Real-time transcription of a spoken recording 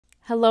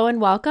Hello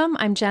and welcome.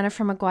 I'm Gina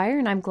from McGuire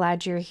and I'm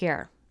glad you're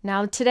here.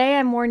 Now today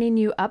I'm warning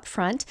you up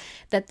front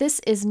that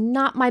this is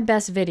not my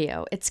best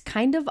video. It's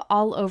kind of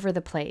all over the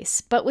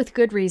place, but with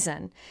good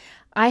reason.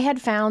 I had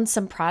found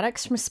some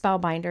products from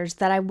Spellbinders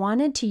that I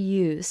wanted to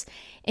use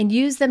and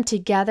use them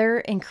together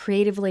and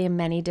creatively in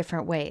many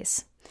different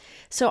ways.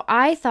 So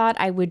I thought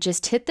I would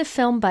just hit the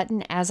film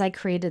button as I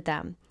created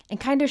them and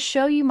kind of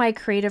show you my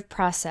creative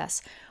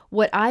process,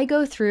 what I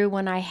go through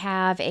when I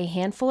have a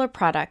handful of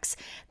products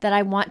that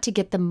I want to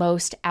get the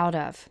most out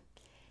of.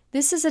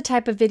 This is a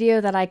type of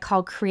video that I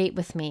call Create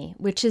With Me,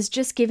 which is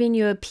just giving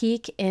you a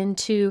peek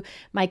into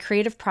my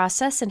creative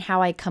process and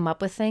how I come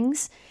up with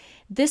things.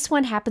 This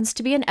one happens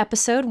to be an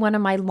episode, one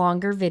of my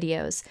longer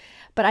videos,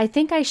 but I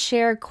think I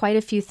share quite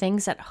a few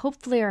things that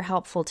hopefully are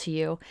helpful to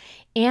you,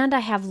 and I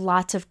have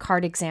lots of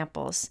card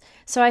examples,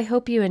 so I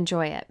hope you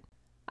enjoy it.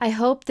 I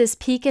hope this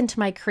peek into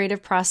my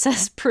creative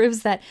process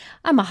proves that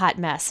I'm a hot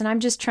mess and I'm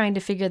just trying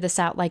to figure this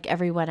out like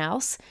everyone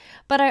else,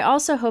 but I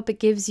also hope it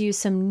gives you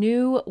some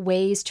new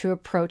ways to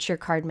approach your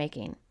card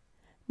making.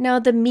 Now,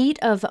 the meat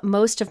of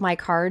most of my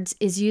cards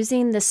is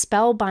using the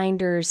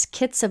Spellbinders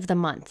Kits of the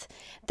Month.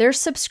 Their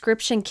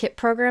subscription kit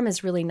program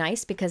is really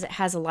nice because it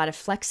has a lot of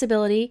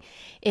flexibility,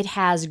 it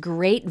has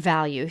great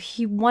value,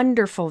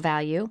 wonderful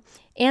value,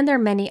 and there are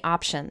many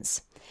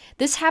options.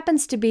 This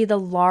happens to be the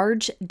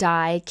large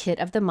die kit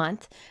of the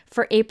month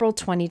for April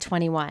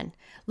 2021.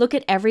 Look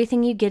at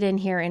everything you get in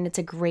here and it's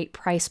a great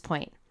price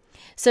point.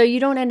 So you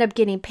don't end up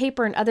getting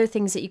paper and other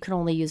things that you can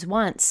only use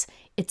once.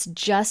 It's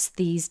just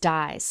these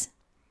dies.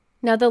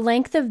 Now the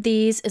length of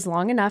these is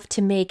long enough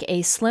to make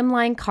a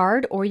slimline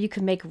card, or you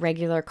can make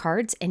regular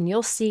cards, and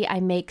you'll see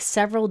I make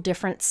several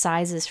different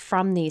sizes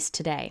from these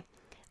today.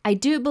 I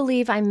do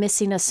believe I'm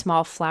missing a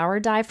small flower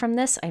die from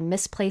this. I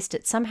misplaced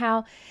it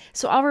somehow,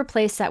 so I'll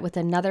replace that with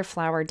another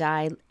flower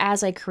die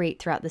as I create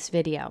throughout this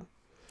video.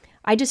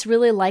 I just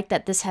really like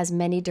that this has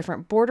many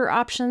different border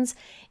options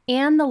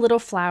and the little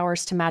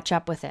flowers to match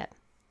up with it.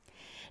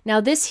 Now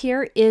this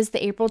here is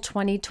the April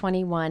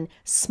 2021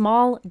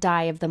 small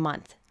die of the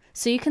month,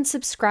 so you can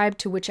subscribe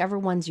to whichever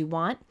ones you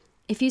want.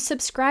 If you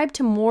subscribe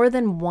to more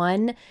than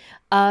one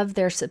of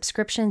their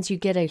subscriptions, you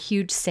get a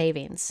huge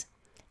savings.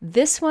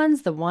 This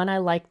one's the one I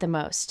like the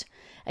most.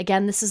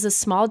 Again, this is a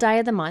small die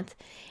of the month,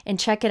 and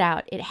check it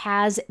out. It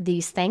has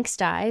these thanks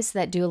dies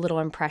that do a little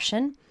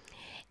impression,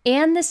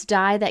 and this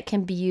die that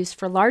can be used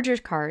for larger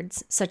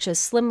cards, such as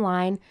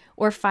Slimline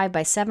or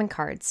 5x7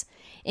 cards,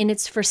 and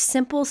it's for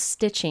simple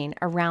stitching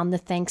around the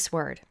thanks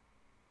word.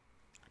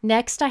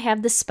 Next, I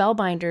have the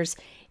Spellbinders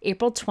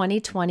April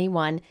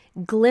 2021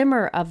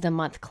 Glimmer of the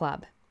Month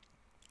Club.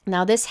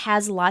 Now this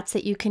has lots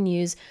that you can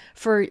use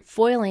for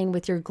foiling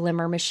with your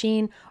Glimmer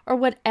machine or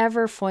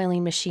whatever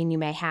foiling machine you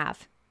may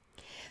have.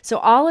 So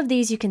all of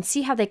these, you can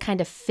see how they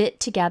kind of fit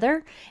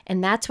together,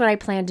 and that's what I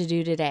plan to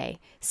do today.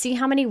 See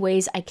how many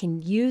ways I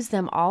can use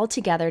them all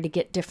together to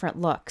get different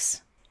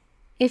looks.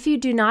 If you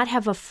do not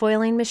have a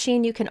foiling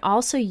machine, you can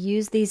also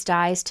use these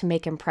dies to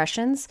make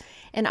impressions,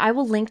 and I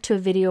will link to a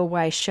video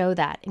where I show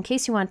that in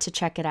case you want to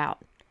check it out.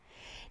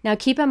 Now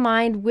keep in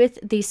mind with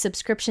these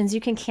subscriptions, you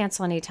can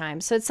cancel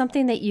anytime, so it's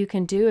something that you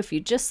can do if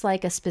you just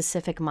like a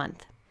specific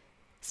month.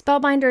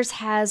 Spellbinders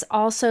has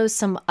also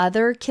some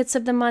other kits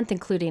of the month,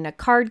 including a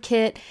card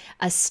kit,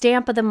 a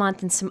stamp of the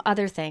month, and some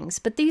other things,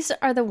 but these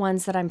are the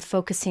ones that I'm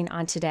focusing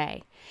on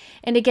today.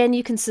 And again,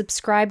 you can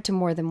subscribe to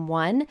more than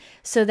one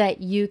so that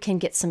you can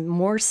get some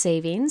more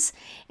savings,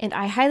 and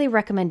I highly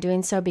recommend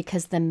doing so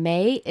because the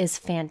May is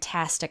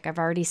fantastic. I've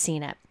already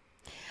seen it.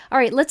 All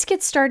right, let's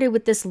get started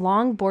with this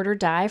long border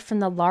die from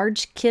the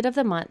large kit of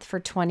the month for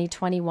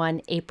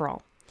 2021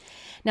 April.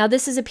 Now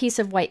this is a piece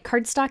of white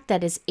cardstock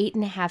that is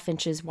 8.5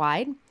 inches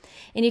wide,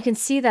 and you can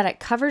see that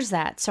it covers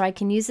that, so I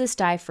can use this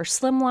die for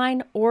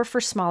slimline or for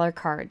smaller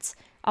cards.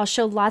 I'll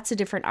show lots of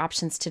different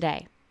options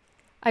today.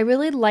 I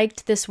really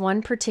liked this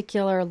one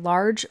particular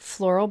large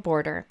floral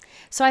border,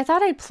 so I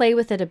thought I'd play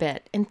with it a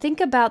bit and think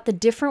about the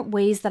different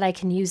ways that I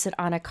can use it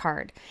on a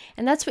card,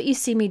 and that's what you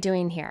see me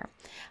doing here.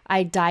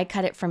 I die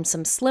cut it from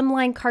some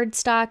slimline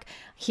cardstock.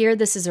 Here,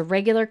 this is a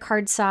regular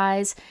card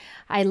size.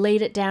 I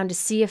laid it down to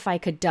see if I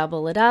could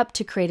double it up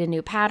to create a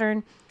new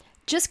pattern,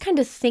 just kind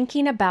of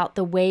thinking about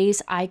the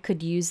ways I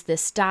could use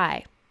this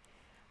die.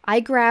 I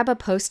grab a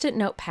Post-it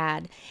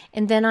notepad,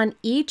 and then on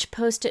each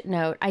Post-it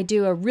note, I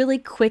do a really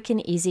quick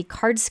and easy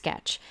card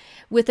sketch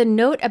with a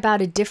note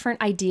about a different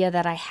idea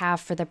that I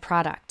have for the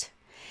product.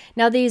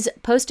 Now these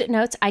Post-it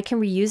notes I can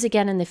reuse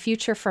again in the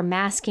future for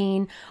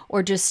masking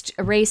or just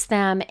erase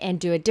them and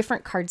do a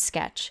different card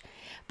sketch.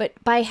 But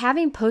by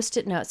having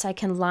Post-it notes, I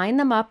can line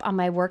them up on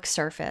my work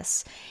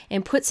surface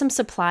and put some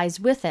supplies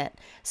with it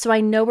so I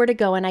know where to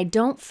go and I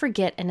don't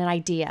forget an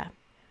idea.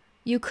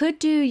 You could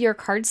do your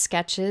card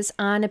sketches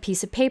on a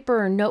piece of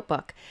paper or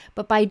notebook,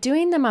 but by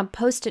doing them on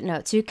Post-it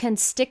notes, you can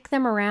stick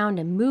them around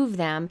and move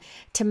them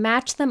to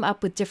match them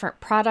up with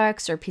different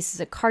products or pieces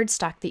of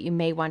cardstock that you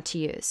may want to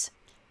use.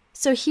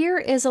 So here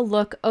is a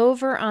look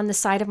over on the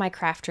side of my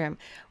craft room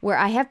where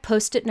I have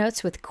Post-it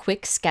notes with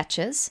quick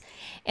sketches,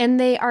 and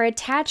they are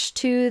attached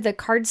to the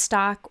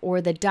cardstock or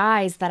the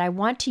dies that I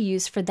want to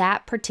use for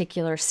that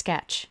particular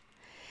sketch.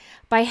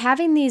 By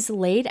having these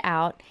laid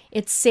out,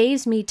 it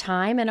saves me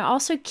time and it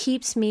also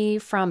keeps me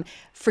from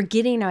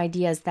forgetting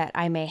ideas that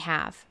I may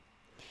have.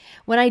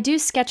 When I do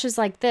sketches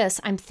like this,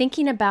 I'm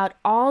thinking about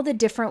all the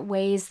different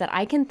ways that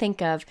I can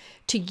think of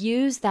to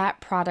use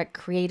that product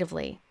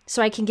creatively,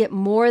 so I can get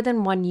more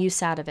than one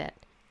use out of it.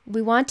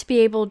 We want to be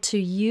able to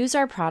use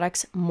our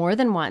products more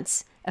than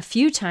once. A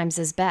few times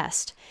is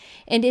best.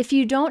 And if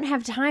you don't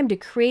have time to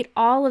create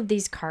all of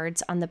these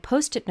cards on the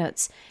Post-it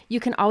notes, you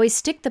can always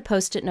stick the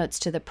Post-it notes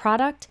to the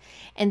product,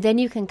 and then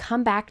you can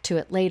come back to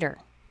it later.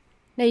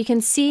 Now you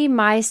can see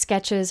my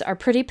sketches are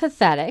pretty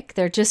pathetic.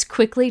 They're just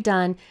quickly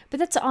done, but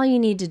that's all you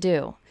need to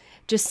do.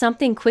 Just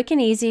something quick and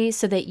easy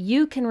so that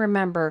you can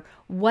remember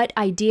what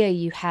idea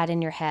you had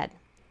in your head.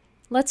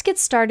 Let's get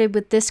started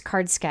with this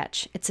card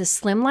sketch. It's a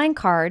Slimline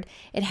card.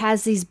 It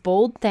has these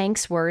bold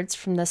thanks words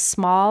from the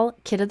small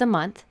kit of the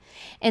month.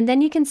 And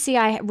then you can see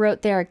I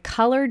wrote there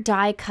colored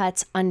die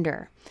cuts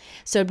under.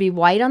 So it'd be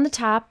white on the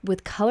top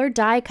with colored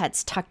die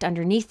cuts tucked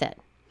underneath it.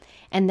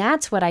 And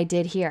that's what I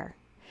did here.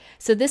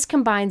 So this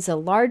combines the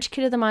large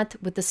kit of the month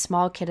with the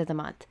small kit of the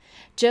month,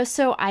 just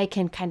so I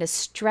can kind of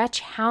stretch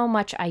how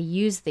much I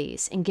use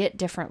these and get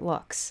different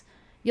looks.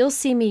 You'll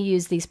see me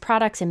use these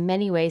products in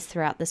many ways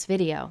throughout this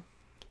video.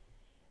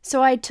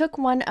 So I took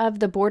one of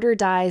the border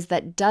dies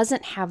that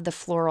doesn't have the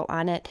floral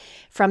on it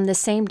from the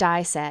same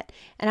die set,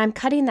 and I'm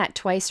cutting that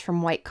twice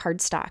from white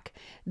cardstock.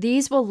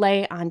 These will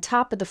lay on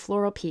top of the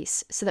floral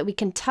piece so that we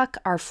can tuck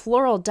our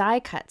floral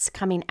die cuts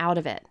coming out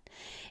of it.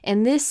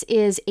 And this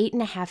is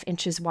 8.5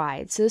 inches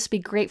wide, so this would be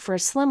great for a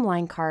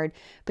slimline card,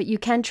 but you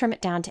can trim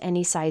it down to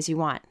any size you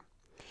want.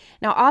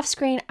 Now off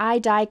screen, I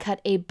die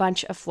cut a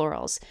bunch of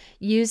florals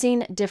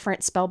using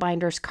different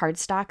Spellbinders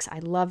cardstocks. I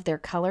love their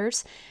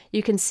colors.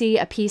 You can see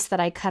a piece that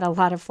I cut a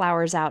lot of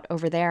flowers out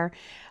over there.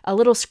 A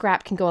little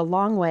scrap can go a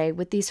long way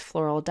with these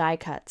floral die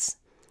cuts.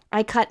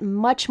 I cut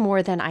much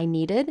more than I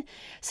needed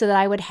so that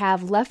I would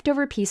have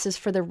leftover pieces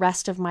for the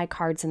rest of my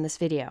cards in this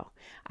video.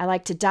 I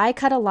like to die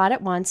cut a lot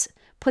at once,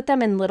 put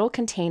them in little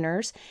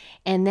containers,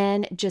 and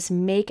then just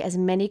make as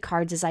many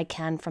cards as I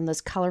can from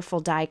those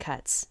colorful die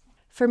cuts.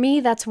 For me,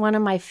 that's one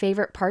of my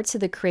favorite parts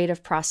of the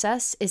creative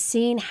process, is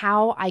seeing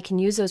how I can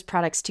use those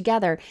products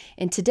together.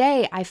 And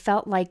today I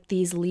felt like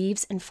these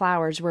leaves and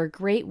flowers were a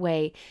great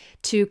way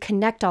to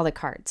connect all the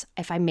cards.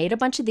 If I made a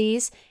bunch of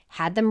these,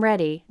 had them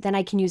ready, then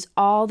I can use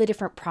all the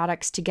different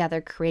products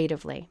together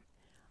creatively.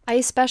 I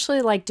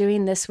especially like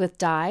doing this with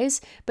dies,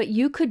 but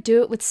you could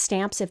do it with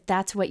stamps if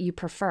that's what you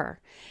prefer.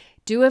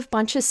 Do a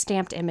bunch of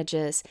stamped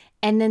images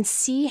and then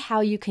see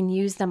how you can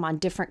use them on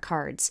different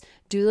cards.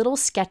 Do little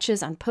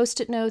sketches on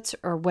Post-it notes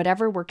or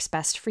whatever works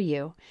best for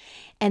you,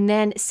 and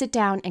then sit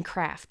down and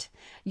craft.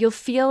 You'll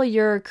feel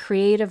your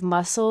creative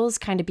muscles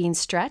kind of being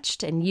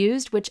stretched and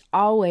used, which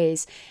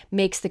always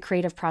makes the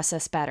creative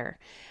process better.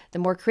 The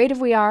more creative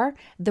we are,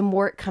 the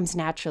more it comes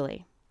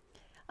naturally.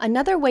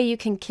 Another way you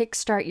can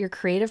kickstart your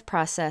creative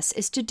process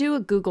is to do a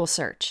Google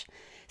search.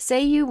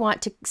 Say you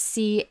want to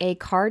see a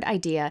card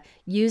idea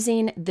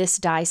using this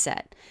die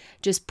set.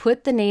 Just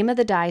put the name of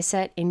the die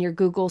set in your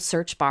Google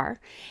search bar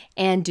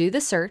and do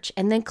the search,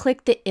 and then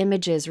click the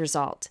images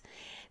result.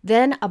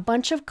 Then a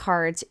bunch of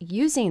cards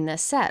using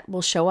this set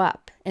will show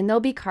up, and they'll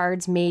be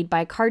cards made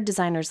by card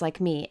designers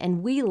like me,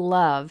 and we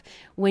love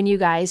when you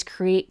guys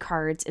create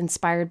cards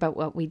inspired by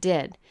what we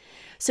did.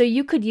 So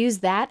you could use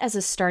that as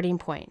a starting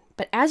point,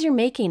 but as you're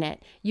making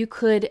it, you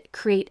could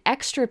create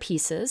extra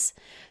pieces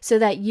so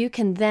that you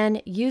can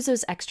then use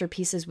those extra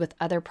pieces with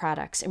other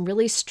products and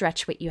really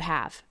stretch what you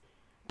have.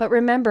 But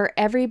remember,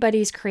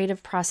 everybody's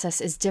creative process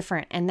is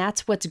different, and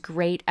that's what's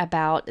great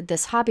about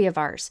this hobby of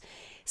ours.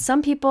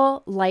 Some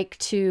people like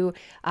to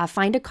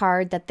find a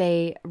card that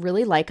they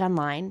really like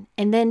online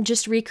and then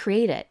just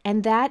recreate it,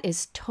 and that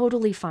is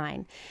totally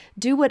fine.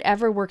 Do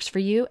whatever works for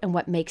you and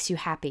what makes you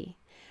happy.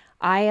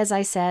 I, as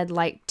I said,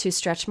 like to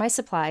stretch my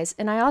supplies,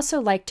 and I also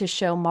like to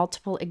show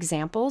multiple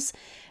examples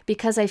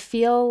because I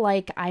feel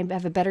like I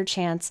have a better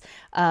chance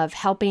of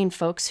helping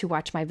folks who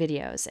watch my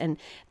videos, and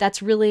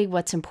that's really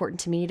what's important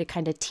to me, to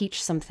kind of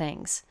teach some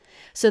things.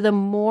 So the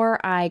more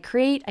I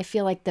create, I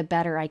feel like the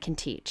better I can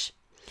teach.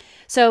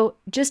 So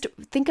just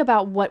think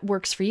about what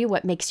works for you,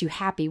 what makes you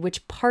happy,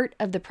 which part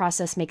of the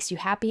process makes you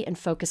happy, and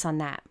focus on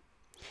that.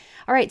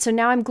 All right, so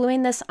now I'm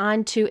gluing this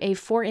onto a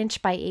 4"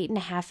 by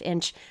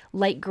 8.5"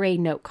 light gray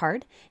note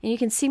card, and you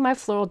can see my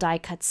floral die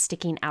cuts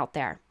sticking out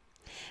there.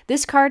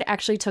 This card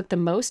actually took the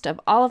most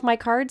of all of my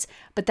cards,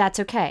 but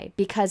that's okay,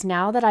 because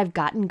now that I've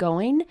got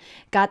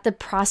the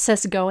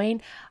process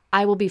going,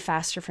 I will be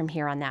faster from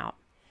here on out.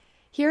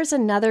 Here's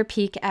another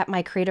peek at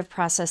my creative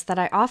process that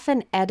I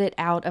often edit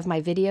out of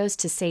my videos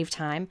to save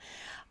time.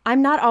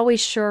 I'm not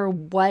always sure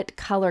what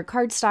color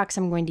cardstocks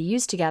I'm going to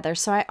use together,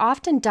 so I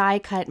often die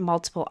cut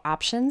multiple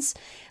options,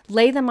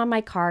 lay them on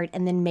my card,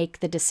 and then make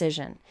the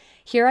decision.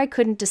 Here I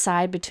couldn't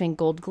decide between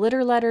gold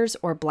glitter letters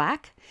or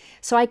black,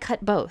 so I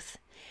cut both.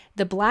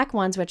 The black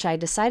ones, which I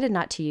decided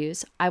not to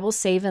use, I will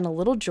save in a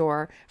little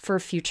drawer for a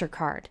future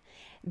card.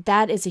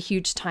 That is a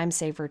huge time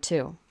saver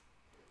too.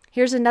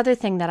 Here's another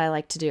thing that I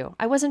like to do.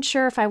 I wasn't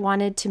sure if I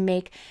wanted to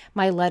make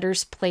my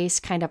letters place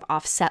kind of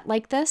offset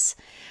like this,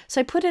 so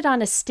I put it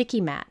on a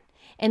sticky mat,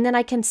 and then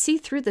I can see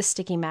through the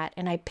sticky mat,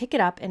 and I pick it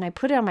up and I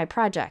put it on my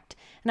project,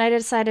 and I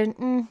decided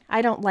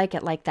I don't like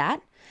it like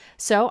that,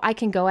 so I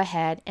can go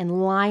ahead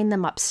and line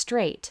them up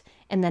straight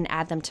and then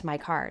add them to my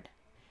card.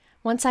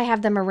 Once I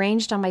have them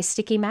arranged on my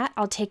sticky mat,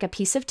 I'll take a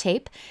piece of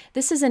tape.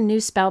 This is a new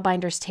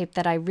Spellbinders tape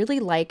that I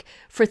really like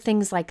for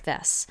things like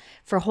this,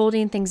 for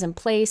holding things in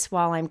place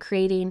while I'm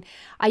creating.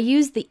 I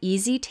use the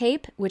Easy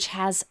tape, which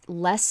has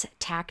less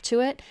tack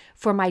to it,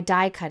 for my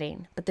die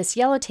cutting, but this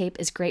yellow tape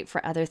is great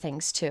for other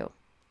things too.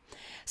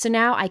 So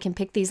now I can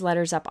pick these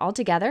letters up all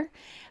together,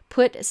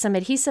 put some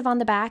adhesive on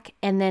the back,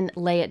 and then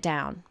lay it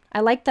down. I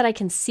like that I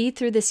can see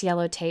through this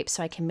yellow tape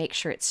so I can make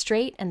sure it's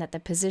straight and that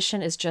the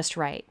position is just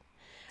right.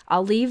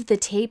 I'll leave the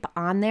tape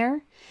on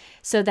there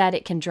so that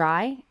it can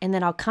dry, and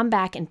then I'll come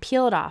back and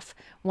peel it off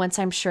once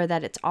I'm sure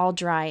that it's all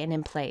dry and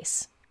in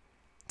place.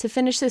 To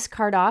finish this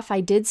card off,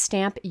 I did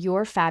stamp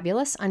 "You're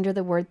Fabulous" under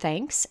the word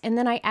thanks, and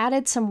then I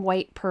added some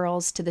white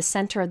pearls to the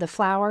center of the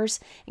flowers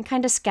and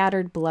kind of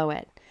scattered below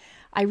it.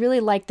 I really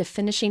like the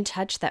finishing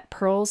touch that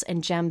pearls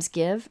and gems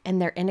give,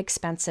 and they're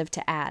inexpensive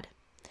to add.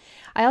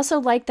 I also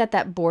like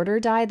that border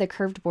die, the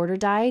curved border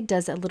die,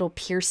 does a little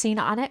piercing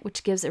on it,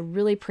 which gives a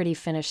really pretty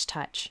finished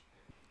touch.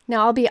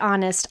 Now, I'll be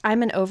honest,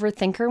 I'm an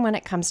overthinker when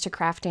it comes to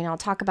crafting. I'll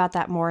talk about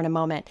that more in a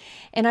moment.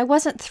 And I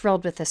wasn't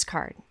thrilled with this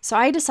card. So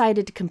I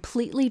decided to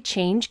completely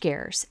change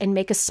gears and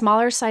make a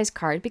smaller size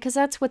card because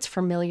that's what's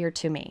familiar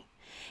to me.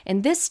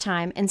 And this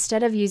time,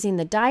 instead of using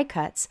the die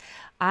cuts,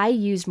 I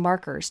used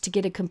markers to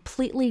get a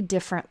completely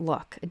different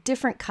look, a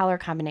different color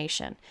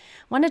combination.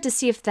 Wanted to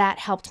see if that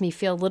helped me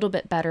feel a little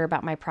bit better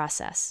about my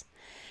process.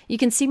 You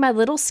can see my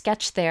little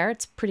sketch there.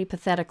 It's a pretty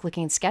pathetic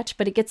looking sketch,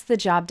 but it gets the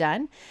job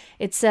done.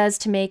 It says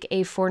to make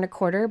a 4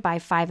 1/4 by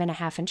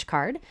 5.5 inch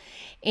card,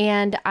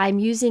 and I'm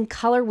using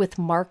color with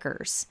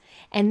markers.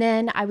 And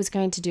then I was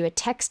going to do a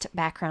text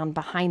background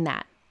behind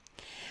that.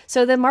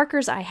 So the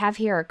markers I have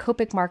here are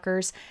Copic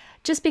markers,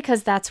 just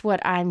because that's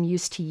what I'm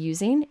used to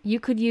using. You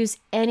could use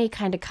any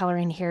kind of color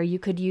in here. You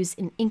could use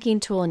an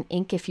inking tool and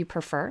ink if you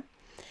prefer.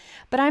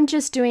 But I'm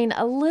just doing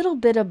a little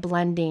bit of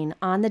blending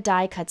on the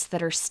die cuts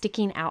that are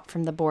sticking out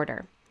from the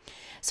border.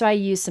 So I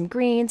used some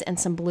greens and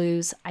some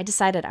blues. I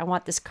decided I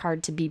want this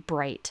card to be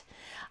bright.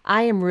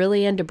 I am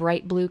really into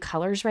bright blue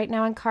colors right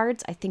now on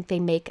cards. I think they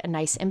make a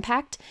nice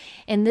impact,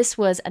 and this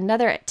was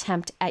another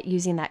attempt at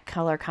using that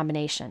color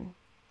combination.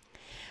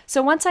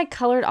 So once I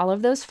colored all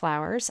of those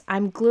flowers,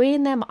 I'm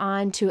gluing them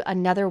onto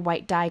another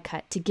white die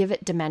cut to give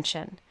it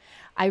dimension.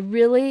 I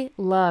really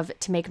love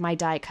to make my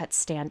die cuts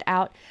stand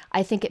out.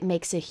 I think it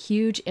makes a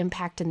huge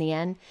impact in the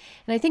end.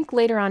 And I think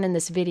later on in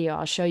this video,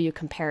 I'll show you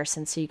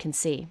comparisons so you can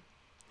see.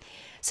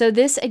 So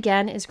this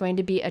again is going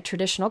to be a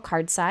traditional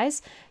card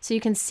size. So you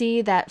can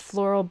see that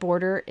floral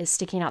border is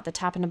sticking out the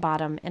top and the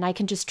bottom, and I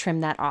can just trim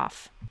that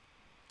off.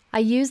 I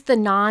used the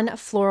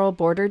non-floral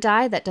border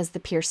die that does the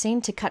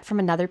piercing to cut from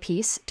another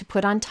piece to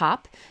put on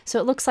top. So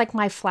it looks like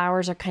my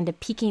flowers are kind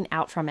of peeking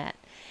out from it.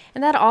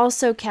 And that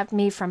also kept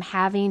me from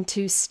having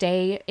to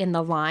stay in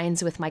the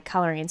lines with my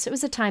coloring, so it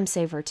was a time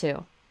saver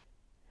too.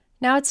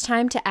 Now it's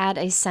time to add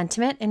a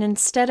sentiment, and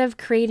instead of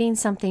creating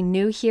something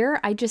new here,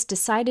 I just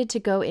decided to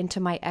go into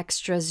my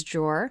extras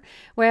drawer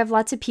where I have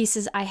lots of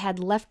pieces I had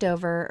left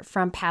over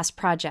from past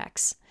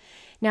projects.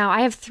 Now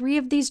I have 3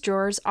 of these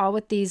drawers, all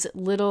with these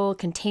little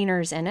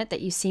containers in it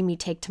that you see me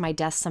take to my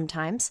desk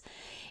sometimes.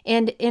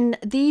 And in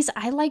these,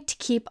 I like to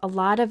keep a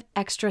lot of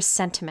extra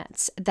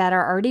sentiments that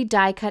are already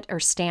die cut or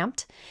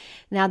stamped.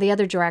 Now the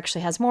other drawer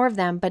actually has more of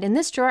them, but in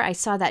this drawer I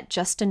saw that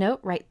Just a Note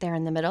right there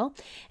in the middle,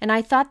 and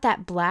I thought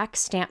that black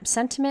stamp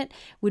sentiment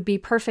would be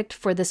perfect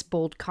for this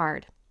bold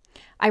card.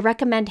 I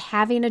recommend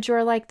having a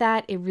drawer like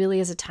that. It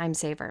really is a time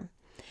saver.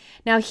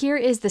 Now here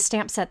is the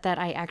stamp set that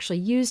I actually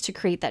used to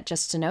create that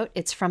Just a Note.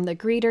 It's from the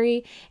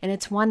Greetery, and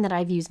it's one that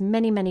I've used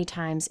many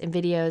times in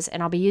videos,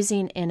 and I'll be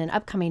using in an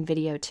upcoming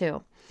video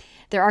too.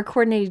 There are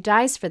coordinated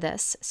dies for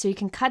this, so you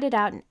can cut it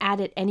out and add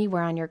it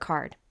anywhere on your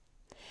card.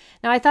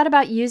 Now I thought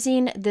about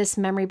using this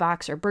memory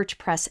box or birch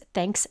press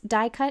thanks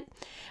die cut,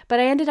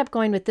 but I ended up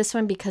going with this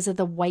one because of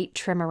the white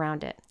trim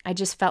around it. I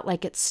just felt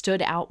like it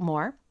stood out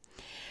more.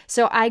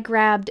 So I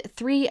grabbed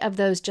 3 of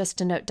those Just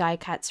a Note die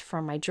cuts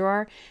from my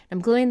drawer. I'm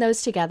gluing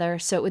those together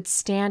so it would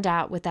stand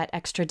out with that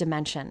extra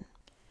dimension.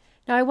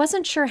 Now I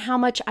wasn't sure how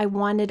much I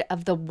wanted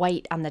of the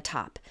white on the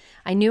top.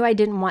 I knew I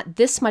didn't want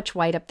this much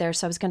white up there,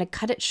 so I was going to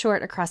cut it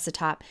short across the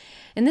top.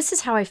 And this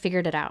is how I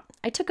figured it out.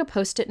 I took a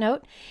Post-it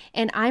note,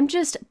 and I'm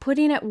just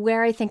putting it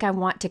where I think I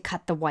want to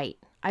cut the white.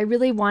 I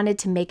really wanted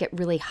to make it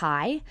really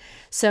high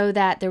so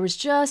that there was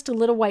just a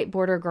little white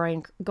border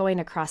going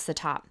across the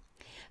top.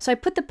 So I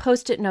put the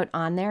Post-it note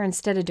on there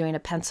instead of doing a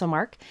pencil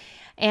mark.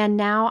 And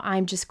now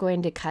I'm just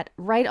going to cut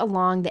right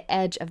along the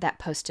edge of that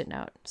Post-it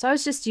note. So I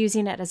was just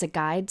using it as a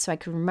guide so I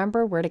could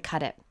remember where to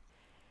cut it.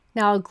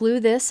 Now I'll glue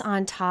this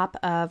on top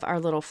of our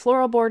little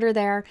floral border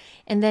there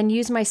and then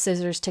use my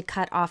scissors to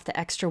cut off the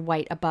extra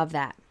white above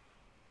that.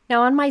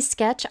 Now on my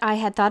sketch, I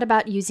had thought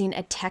about using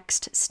a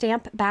text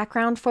stamp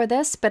background for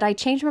this, but I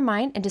changed my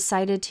mind and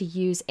decided to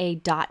use a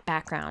dot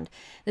background.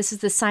 This is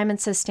the Simon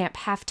Says Stamp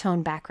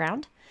Halftone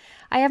background.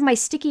 I have my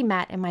sticky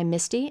mat and my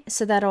MISTI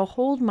so that it'll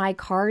hold my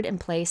card in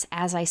place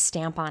as I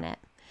stamp on it.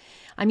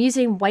 I'm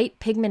using white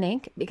pigment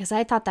ink because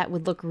I thought that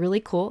would look really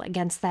cool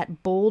against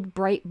that bold,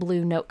 bright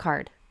blue note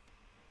card.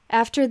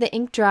 After the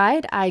ink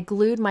dried, I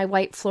glued my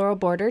white floral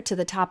border to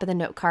the top of the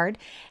note card,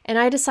 and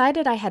I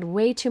decided I had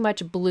way too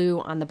much blue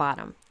on the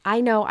bottom.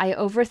 I know I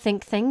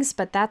overthink things,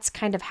 but that's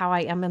kind of how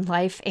I am in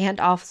life and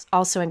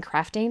also in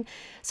crafting.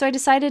 So I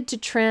decided to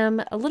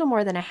trim a little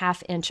more than a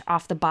 ½ inch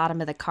off the bottom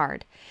of the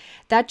card.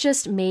 That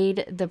just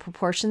made the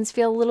proportions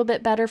feel a little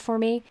bit better for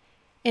me.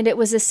 And it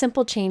was a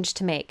simple change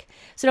to make.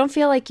 So don't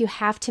feel like you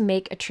have to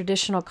make a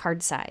traditional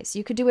card size.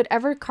 You could do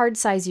whatever card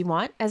size you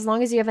want as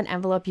long as you have an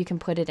envelope you can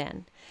put it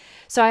in.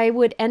 So I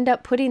would end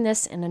up putting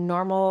this in a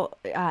normal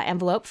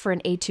envelope for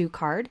an A2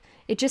 card.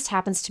 It just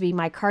happens to be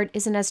my card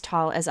isn't as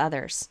tall as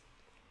others.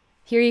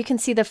 Here you can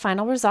see the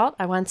final result.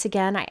 Once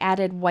again, I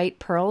added white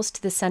pearls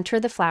to the center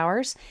of the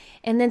flowers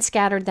and then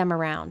scattered them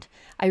around.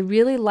 I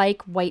really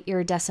like white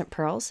iridescent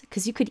pearls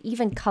because you could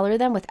even color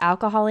them with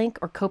alcohol ink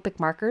or Copic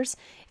markers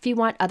if you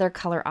want other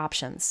color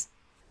options.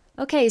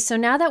 Okay, so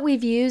now that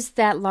we've used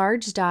that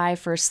large die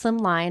for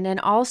Slimline and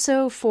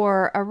also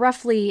for a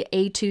roughly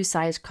A2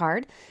 size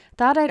card,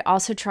 thought I'd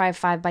also try a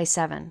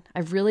 5x7.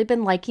 I've really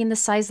been liking the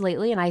size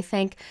lately, and I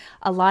thank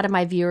a lot of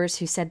my viewers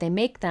who said they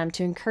make them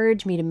to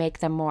encourage me to make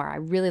them more. I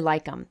really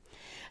like them.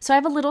 So I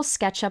have a little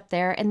sketch up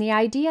there, and the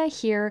idea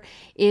here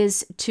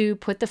is to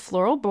put the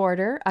floral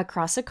border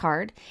across a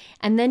card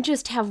and then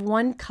just have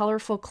one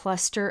colorful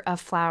cluster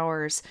of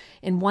flowers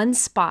in one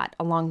spot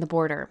along the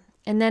border,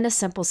 and then a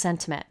simple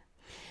sentiment.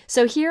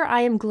 So here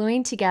I am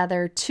gluing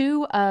together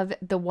 2 of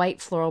the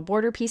white floral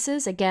border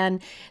pieces.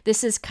 Again,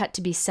 this is cut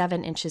to be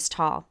 7 inches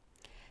tall.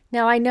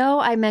 Now I know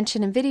I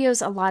mention in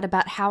videos a lot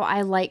about how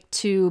I like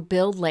to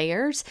build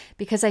layers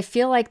because I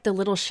feel like the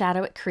little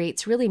shadow it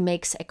creates really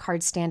makes a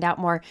card stand out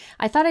more.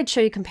 I thought I'd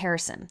show you a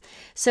comparison.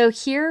 So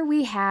here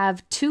we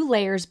have 2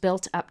 layers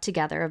built up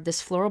together of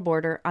this floral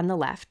border on the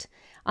left.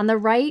 On the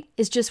right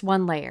is just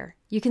 1 layer.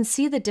 You can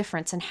see the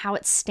difference in how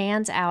it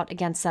stands out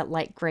against that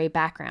light gray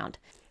background.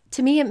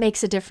 To me, it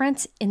makes a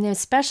difference, and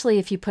especially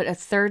if you put a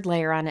 3rd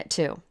layer on it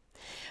too.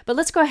 But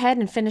let's go ahead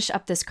and finish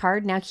up this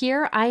card. Now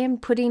here I am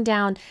putting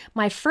down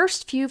my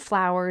first few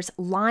flowers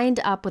lined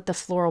up with the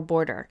floral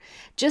border,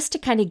 just to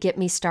kind of get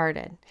me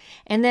started.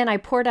 And then I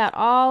poured out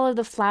all of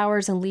the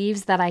flowers and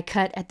leaves that I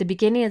cut at the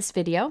beginning of this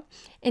video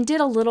and did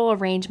a little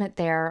arrangement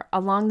there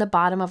along the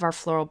bottom of our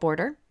floral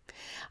border.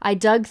 I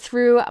dug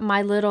through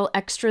my little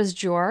extras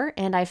drawer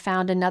and I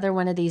found another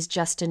one of these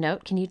Just a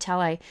Note. Can you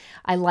tell I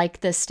like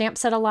this stamp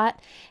set a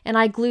lot? And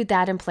I glued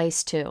that in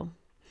place too.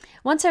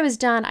 Once I was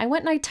done, I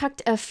went and I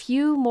tucked a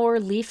few more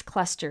leaf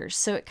clusters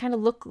so it kind of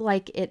looked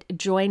like it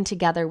joined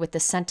together with the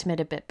sentiment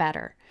a bit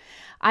better.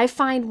 I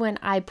find when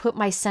I put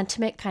my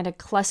sentiment kind of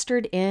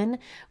clustered in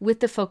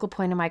with the focal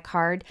point of my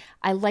card,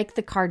 I like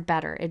the card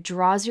better. It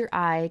draws your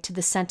eye to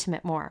the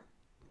sentiment more.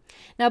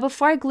 Now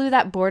before I glue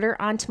that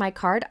border onto my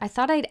card, I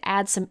thought I'd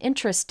add some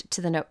interest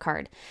to the note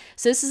card.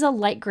 So this is a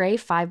light gray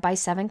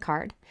 5x7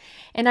 card,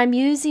 and I'm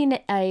using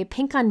a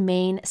Pink on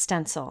Main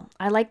stencil.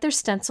 I like their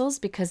stencils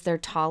because they're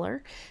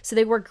taller, so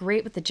they work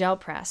great with the gel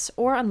press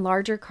or on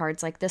larger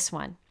cards like this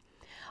one.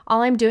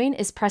 All I'm doing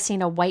is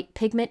pressing a white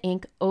pigment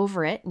ink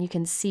over it, and you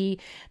can see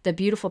the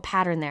beautiful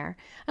pattern there.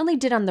 I only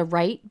did on the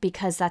right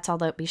because that's all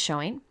that would be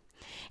showing.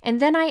 And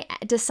then I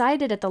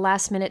decided at the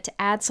last minute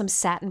to add some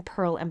satin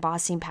pearl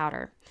embossing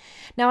powder.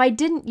 Now I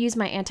didn't use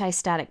my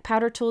anti-static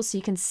powder tool, so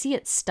you can see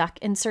it stuck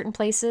in certain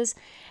places.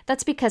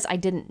 That's because I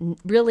didn't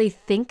really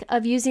think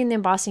of using the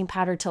embossing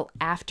powder till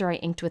after I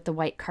inked with the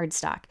white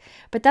cardstock.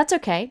 But that's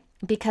okay,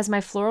 because my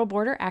floral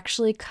border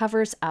actually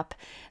covers up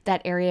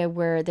that area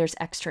where there's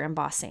extra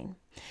embossing.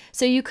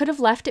 So you could have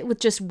left it with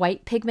just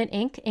white pigment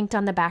ink inked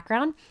on the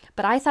background,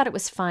 but I thought it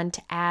was fun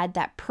to add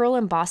that pearl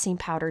embossing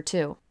powder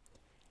too.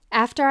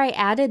 After I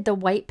added the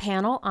white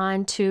panel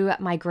onto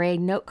my gray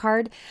note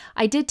card,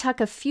 I did tuck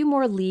a few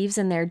more leaves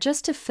in there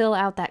just to fill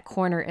out that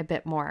corner a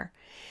bit more.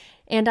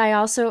 And I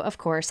also, of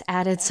course,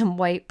 added some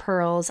white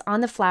pearls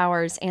on the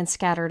flowers and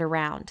scattered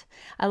around.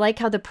 I like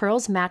how the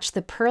pearls match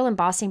the pearl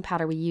embossing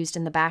powder we used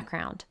in the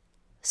background.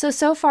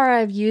 So far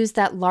I've used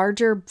that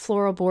larger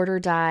floral border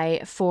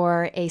die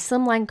for a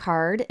Slimline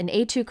card, an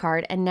A2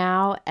 card, and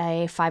now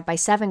a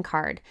 5x7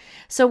 card.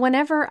 So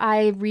whenever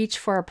I reach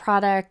for a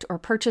product or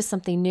purchase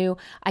something new,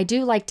 I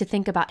do like to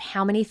think about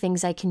how many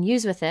things I can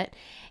use with it,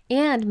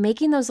 and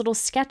making those little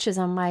sketches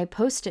on my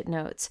Post-it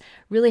notes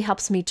really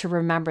helps me to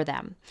remember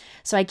them.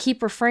 So I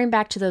keep referring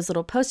back to those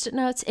little Post-it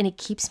notes, and it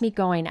keeps me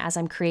going as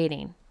I'm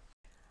creating.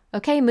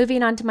 Okay,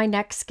 moving on to my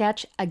next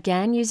sketch,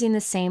 again using the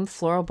same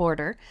floral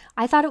border.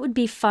 I thought it would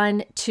be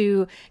fun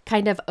to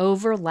kind of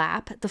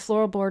overlap the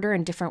floral border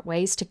in different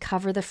ways to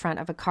cover the front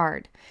of a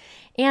card.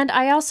 And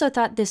I also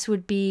thought this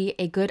would be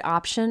a good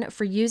option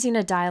for using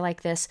a die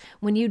like this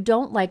when you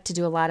don't like to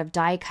do a lot of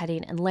die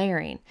cutting and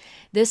layering.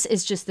 This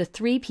is just the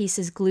 3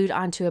 pieces glued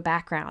onto a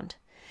background.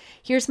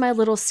 Here's my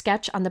little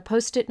sketch on the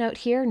Post-it note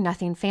here,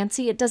 nothing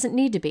fancy, it doesn't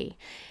need to be.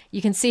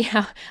 You can see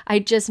how I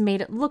just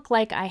made it look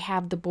like I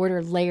have the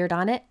border layered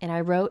on it, and I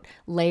wrote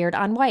layered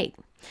on white.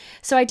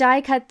 So I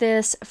die cut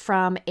this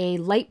from a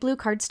light blue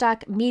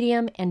cardstock,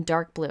 medium, and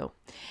dark blue.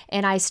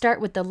 And I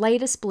start with the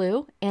lightest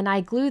blue, and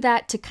I glue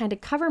that to kind of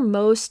cover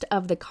most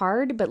of the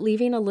card, but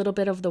leaving a little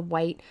bit of the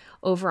white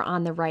over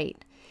on the right.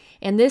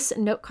 And this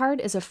note card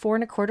is a 4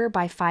 1/4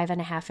 by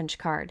 5.5 inch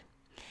card.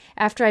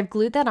 After I've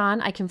glued that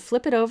on, I can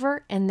flip it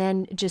over and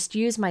then just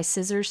use my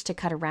scissors to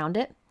cut around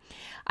it.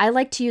 I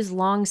like to use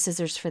long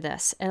scissors for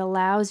this. It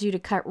allows you to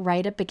cut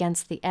right up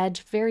against the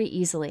edge very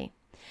easily.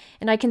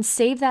 And I can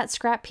save that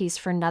scrap piece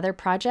for another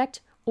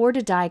project or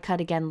to die cut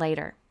again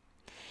later.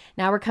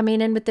 Now we're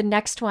coming in with the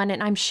next one,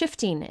 and I'm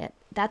shifting it.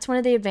 That's one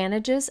of the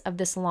advantages of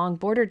this long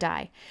border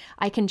die.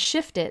 I can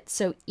shift it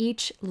so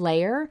each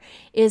layer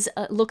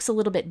looks a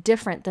little bit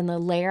different than the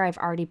layer I've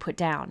already put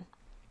down.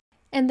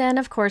 And then,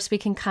 of course, we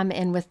can come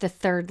in with the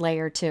 3rd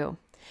layer too.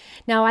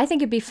 Now, I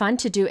think it'd be fun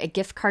to do a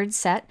gift card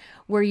set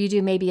where you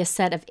do maybe a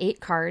set of 8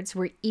 cards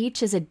where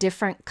each is a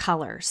different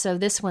color. So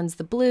this one's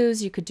the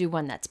blues, you could do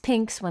one that's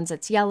pinks, one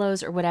that's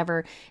yellows or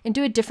whatever, and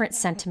do a different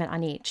sentiment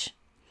on each.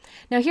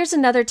 Now here's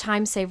another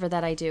time saver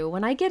that I do.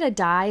 When I get a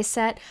die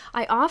set,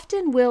 I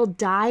often will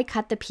die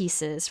cut the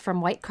pieces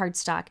from white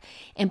cardstock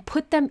and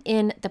put them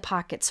in the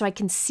pocket so I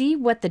can see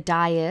what the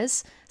die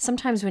is.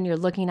 Sometimes when you're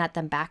looking at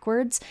them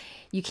backwards,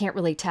 you can't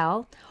really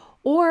tell.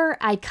 Or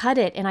I cut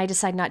it and I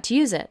decide not to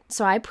use it,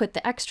 so I put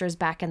the extras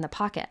back in the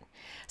pocket.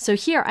 So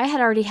here I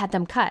had already had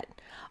them cut.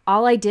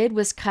 All I did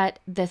was cut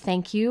the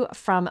thank you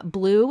from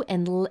blue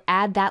and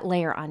add that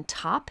layer on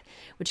top,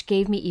 which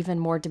gave me even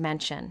more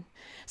dimension.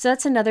 So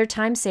that's another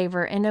time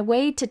saver and a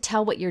way to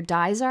tell what your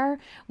dies are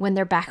when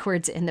they're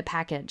backwards in the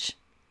package.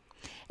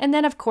 And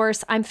then, of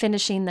course, I'm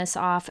finishing this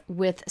off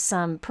with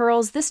some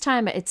pearls. This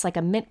time it's like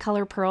a mint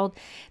color pearl.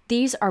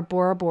 These are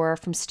Bora Bora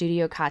from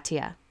Studio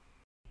Katia.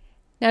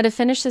 Now to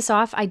finish this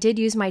off, I did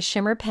use my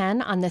shimmer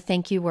pen on the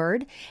thank you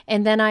word,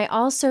 and then I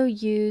also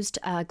used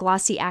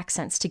glossy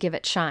accents to give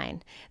it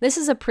shine. This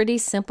is a pretty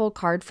simple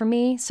card for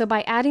me, so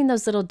by adding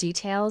those little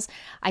details,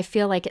 I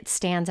feel like it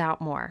stands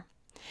out more.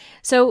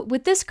 So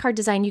with this card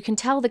design, you can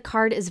tell the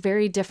card is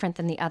very different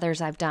than the others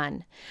I've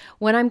done.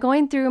 When I'm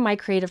going through my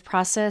creative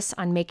process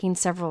on making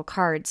several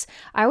cards,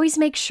 I always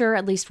make sure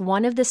at least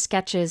one of the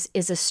sketches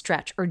is a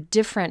stretch or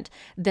different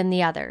than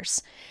the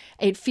others.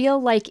 I feel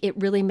like it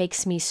really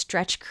makes me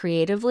stretch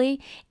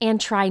creatively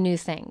and try new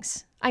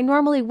things. I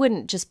normally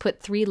wouldn't just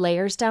put 3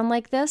 layers down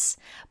like this,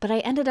 but I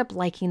ended up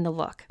liking the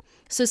look.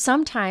 So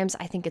sometimes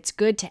I think it's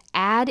good to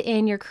add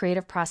in your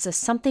creative process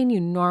something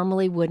you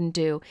normally wouldn't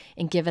do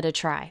and give it a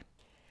try.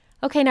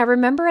 Okay, now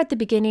remember at the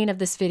beginning of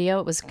this video,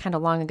 it was kind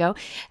of long ago,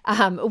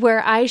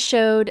 where I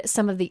showed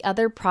some of the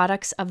other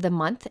products of the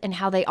month and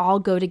how they all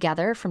go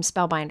together from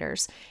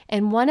Spellbinders.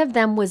 And one of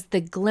them was the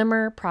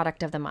Glimmer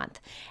product of the month.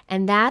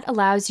 And that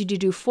allows you to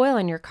do foil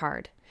on your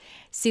card.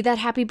 See that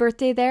happy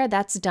birthday there?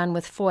 That's done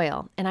with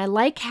foil. And I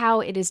like how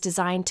it is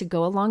designed to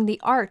go along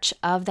the arch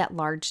of that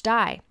large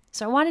die.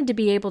 So I wanted to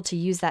be able to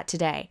use that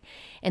today.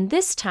 And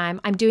this time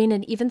I'm doing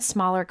an even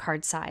smaller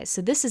card size.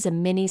 So this is a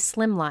mini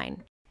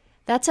Slimline.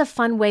 That's a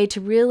fun way to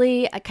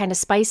really kind of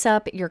spice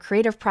up your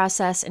creative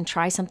process and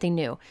try something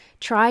new.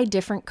 Try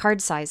different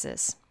card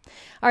sizes.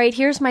 All right,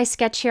 here's my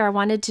sketch here. I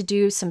wanted to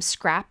do some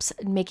scraps,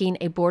 making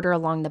a border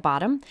along the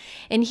bottom.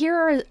 And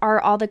here are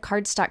all the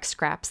cardstock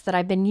scraps that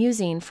I've been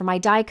using for my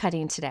die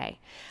cutting today.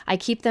 I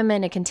keep them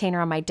in a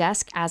container on my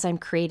desk as I'm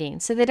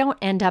creating, so they don't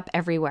end up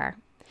everywhere.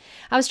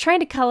 I was trying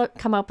to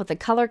come up with a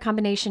color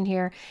combination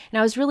here, and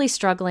I was really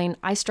struggling.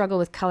 I struggle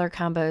with color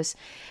combos.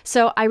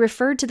 So I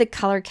referred to the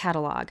color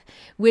catalog,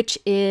 which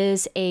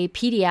is a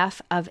PDF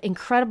of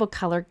incredible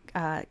color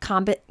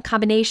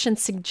combination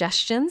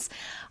suggestions.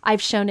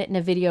 I've shown it in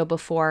a video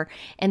before,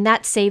 and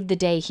that saved the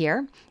day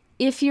here.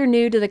 If you're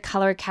new to the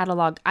color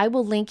catalog, I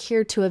will link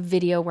here to a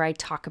video where I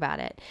talk about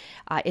it.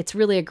 It's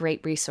really a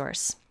great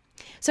resource.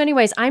 So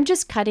anyways, I'm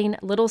just cutting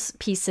little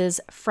pieces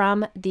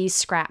from these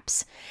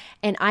scraps,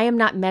 and I am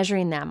not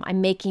measuring them.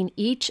 I'm making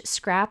each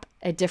scrap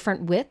a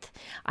different width.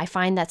 I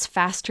find that's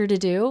faster to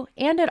do,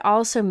 and it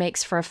also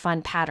makes for a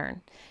fun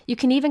pattern. You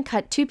can even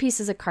cut 2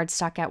 pieces of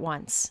cardstock at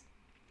once.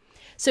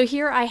 So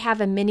here I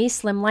have a mini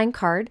Slimline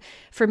card.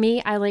 For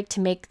me, I like to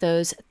make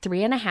those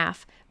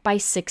 3.5 by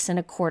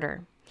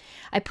 6.25.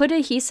 I put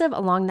adhesive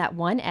along that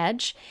one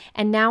edge,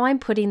 and now I'm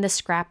putting the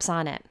scraps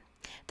on it.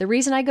 The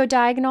reason I go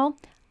diagonal,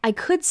 I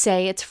could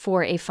say it's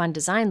for a fun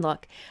design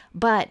look,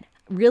 but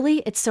really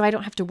it's so I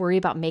don't have to worry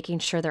about making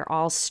sure they're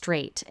all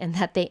straight and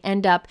that they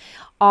end up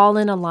all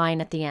in a line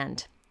at the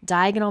end.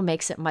 Diagonal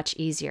makes it much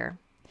easier.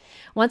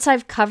 Once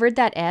I've covered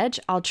that edge,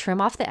 I'll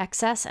trim off the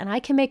excess and I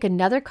can make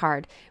another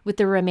card with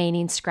the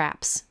remaining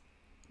scraps.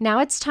 Now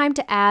it's time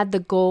to add the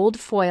gold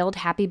foiled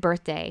happy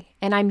birthday,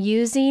 and I'm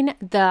using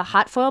the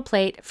hot foil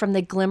plate from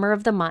the Glimmer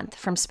of the Month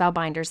from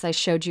Spellbinders that I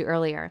showed you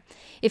earlier.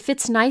 It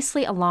fits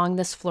nicely along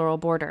this floral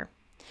border.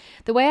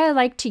 The way I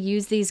like to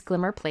use these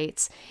Glimmer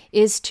plates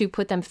is to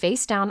put them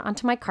face down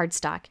onto my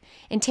cardstock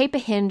and tape a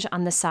hinge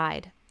on the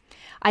side.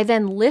 I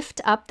then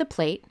lift up the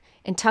plate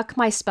and tuck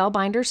my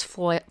Spellbinders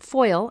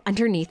foil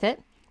underneath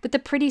it with the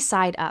pretty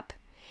side up.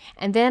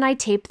 And then I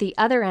tape the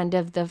other end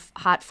of the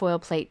hot foil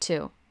plate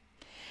too.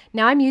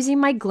 Now I'm using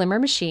my Glimmer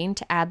machine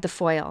to add the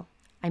foil.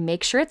 I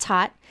make sure it's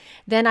hot,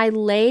 then I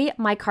lay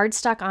my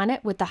cardstock on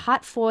it with the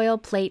hot foil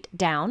plate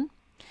down.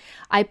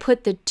 I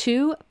put the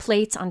 2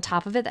 plates on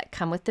top of it that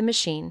come with the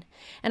machine,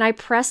 and I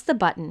press the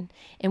button,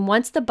 and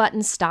once the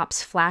button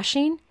stops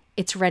flashing,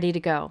 it's ready to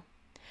go.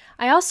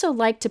 I also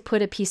like to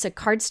put a piece of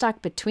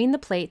cardstock between the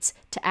plates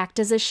to act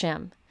as a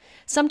shim.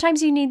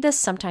 Sometimes you need this,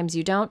 sometimes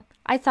you don't.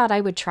 I thought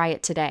I would try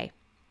it today.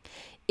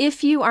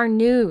 If you are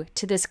new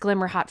to this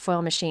Glimmer hot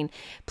foil machine,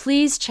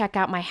 please check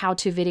out my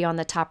how-to video on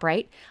the top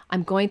right.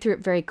 I'm going through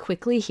it very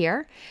quickly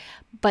here,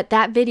 but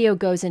that video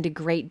goes into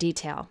great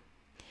detail.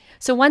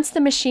 So once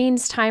the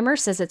machine's timer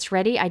says it's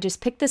ready, I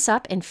just pick this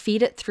up and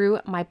feed it through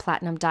my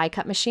platinum die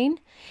cut machine.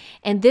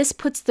 And this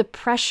puts the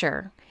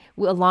pressure,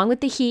 along with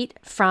the heat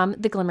from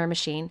the Glimmer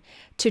machine,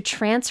 to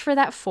transfer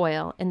that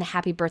foil in the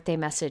happy birthday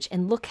message.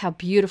 And look how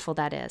beautiful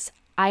that is.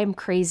 I am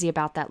crazy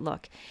about that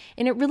look.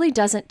 And it really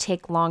doesn't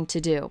take long to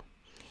do.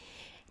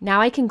 Now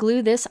I can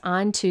glue this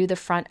onto the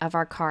front of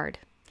our card.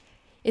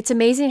 It's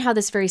amazing how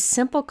this very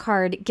simple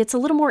card gets a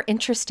little more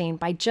interesting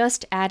by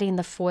just adding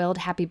the foiled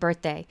happy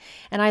birthday.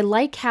 And I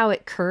like how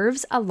it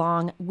curves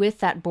along with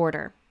that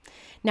border.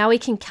 Now we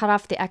can cut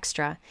off the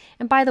extra.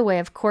 And by the way,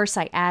 of course,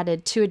 I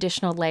added 2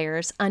 additional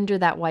layers under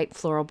that white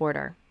floral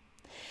border.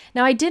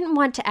 Now I didn't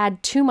want to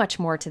add too much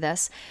more to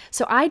this,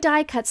 so I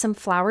die cut some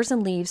flowers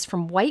and leaves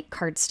from white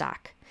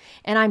cardstock,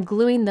 and I'm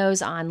gluing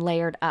those on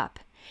layered up.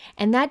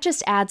 And that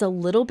just adds a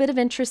little bit of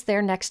interest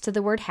there next to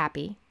the word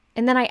happy.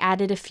 And then I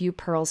added a few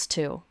pearls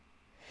too.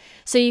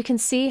 So you can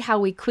see how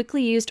we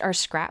quickly used our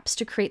scraps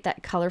to create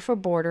that colorful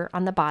border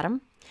on the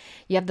bottom.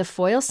 You have the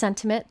foil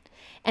sentiment,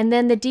 and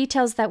then the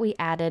details that we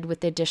added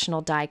with the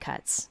additional die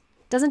cuts.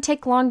 Doesn't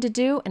take long to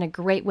do and a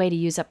great way to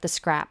use up the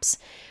scraps,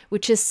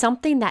 which is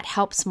something that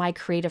helps my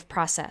creative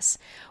process.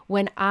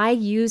 When I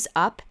use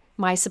up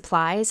my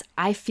supplies,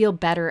 I feel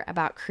better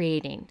about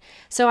creating.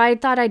 So I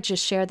thought I'd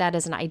just share that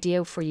as an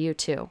idea for you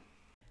too.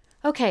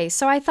 Okay,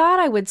 so I thought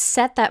I would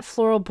set that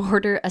floral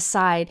border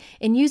aside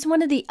and use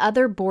one of the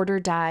other border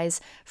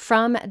dies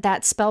from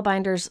that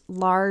Spellbinders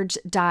large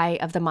die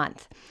of the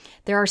month.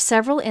 There are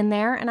several in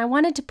there, and I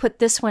wanted to put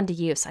this one to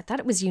use. I thought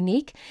it was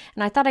unique,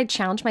 and I thought I'd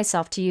challenge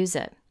myself to use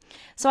it.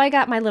 So I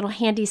got my little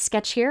handy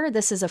sketch here.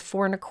 This is a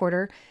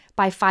 4.25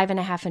 by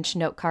 5.5 inch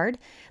note card.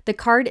 The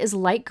card is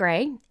light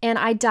gray, and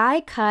I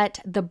die cut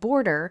the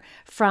border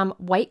from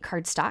white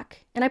cardstock,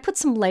 and I put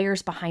some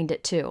layers behind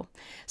it too.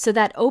 So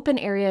that open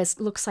area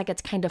looks like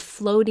it's kind of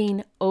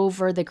floating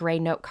over the gray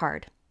note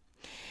card.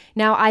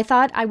 Now I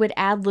thought I would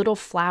add little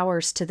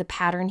flowers to the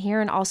pattern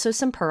here and also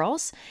some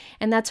pearls,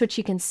 and that's what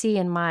you can see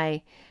in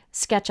my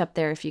sketch up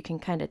there if you can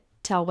kind of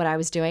tell what I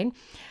was doing.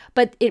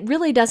 But it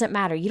really doesn't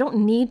matter. You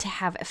don't need to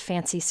have a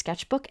fancy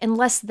sketchbook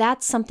unless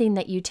that's something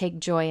that you take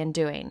joy in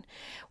doing.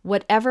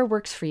 Whatever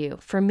works for you.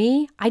 For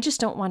me, I just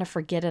don't want to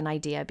forget an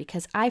idea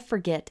because I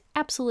forget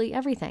absolutely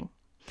everything.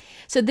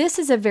 So this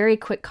is a very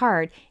quick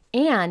card.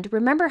 And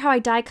remember how I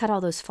die cut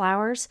all those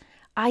flowers?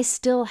 I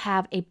still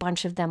have a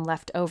bunch of them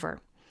left over.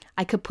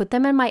 I could put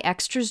them in my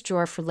extras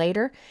drawer for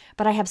later,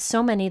 but I have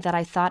so many that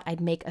I thought I'd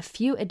make a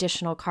few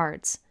additional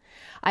cards.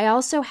 I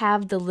also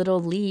have the little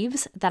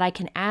leaves that I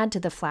can add to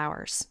the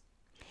flowers.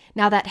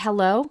 Now that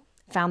hello,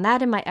 found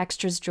that in my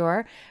extras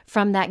drawer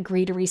from that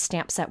Greetery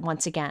stamp set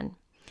once again.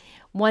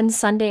 One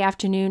Sunday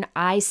afternoon,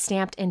 I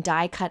stamped and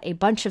die cut a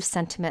bunch of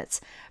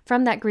sentiments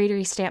from that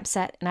Greetery stamp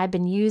set, and I've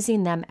been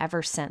using them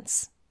ever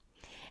since.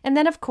 And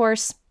then, of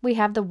course, we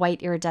have the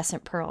white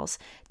iridescent pearls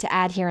to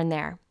add here and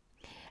there.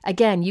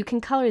 Again, you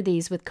can color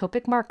these with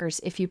Copic markers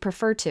if you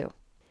prefer to.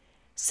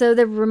 So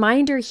the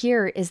reminder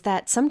here is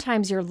that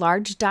sometimes your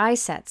large die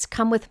sets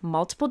come with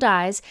multiple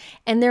dies,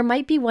 and there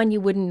might be one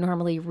you wouldn't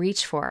normally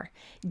reach for.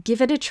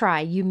 Give it a try.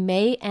 You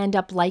may end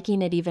up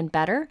liking it even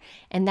better,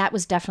 and that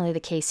was definitely the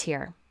case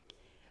here.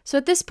 So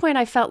at this point,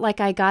 I felt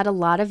like I got a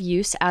lot of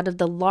use out of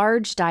the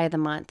large die of the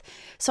month.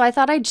 So I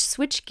thought I'd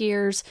switch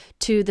gears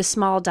to the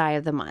small die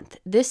of the month.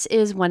 This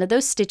is one of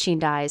those stitching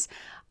dies.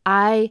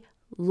 I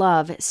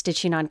love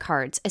stitching on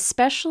cards,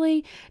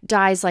 especially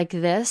dies like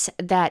this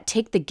that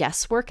take the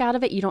guesswork out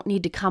of it. You don't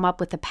need to come up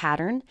with a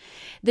pattern.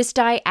 This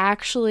die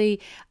actually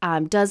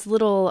does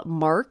little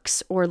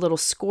marks or little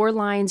score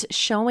lines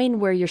showing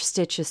where your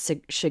stitches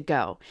should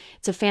go.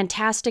 It's a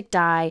fantastic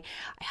die.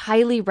 I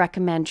highly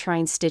recommend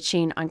trying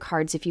stitching on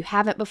cards if you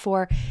haven't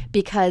before,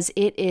 because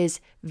it is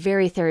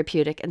very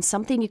therapeutic and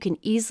something you can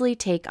easily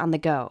take on the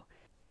go.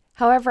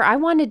 However, I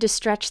wanted to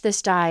stretch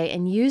this die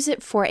and use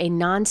it for a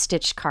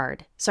non-stitched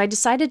card, so I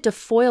decided to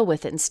foil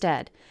with it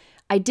instead.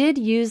 I did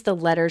use the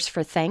letters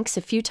for thanks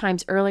a few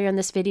times earlier in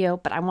this video,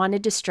 but I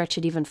wanted to stretch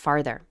it even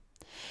farther.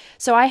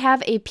 So I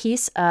have a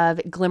piece of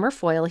Glimmer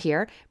foil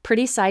here,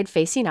 pretty side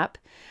facing up,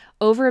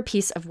 over a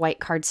piece of white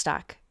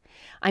cardstock.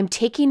 I'm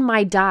taking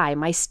my die,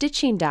 my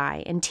stitching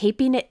die, and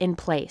taping it in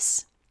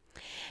place.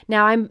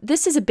 Now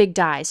this is a big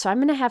die, so I'm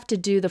going to have to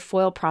do the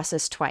foil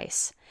process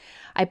twice.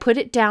 I put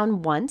it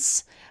down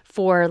once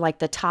for like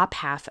the top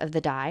half of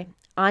the die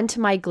onto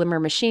my Glimmer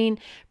machine,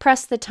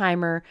 press the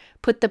timer,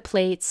 put the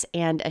plates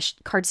and a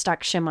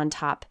cardstock shim on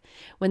top.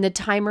 When the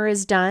timer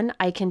is done,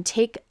 I can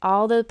take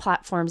all the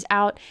platforms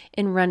out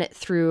and run it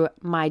through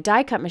my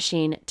die cut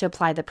machine to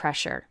apply the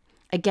pressure.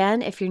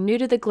 Again, if you're new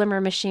to the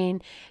Glimmer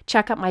machine,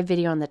 check out my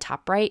video on the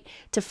top right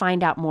to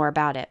find out more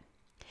about it.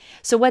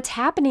 So what's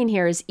happening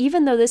here is,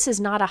 even though this is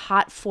not a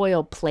hot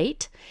foil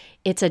plate,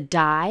 it's a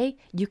die,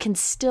 you can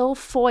still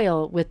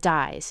foil with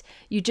dies.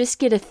 You just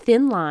get a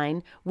thin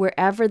line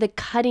wherever the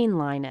cutting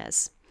line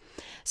is.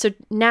 So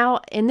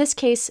now in this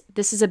case,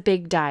 this is a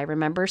big die,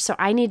 remember? So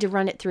I need to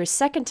run it through a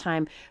second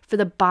time for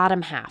the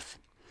bottom half.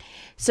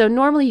 So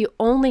normally you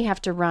only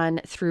have to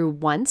run through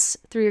once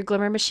through your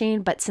Glimmer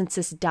machine, but since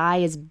this die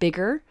is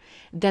bigger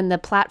than the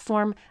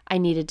platform, I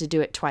needed to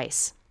do it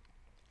twice.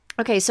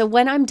 Okay, so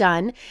when I'm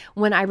done,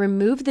 when I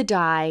remove the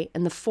die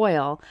and the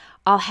foil,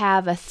 I'll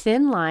have a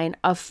thin line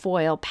of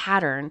foil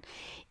pattern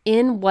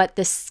in what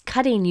this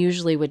cutting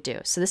usually would do.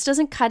 So this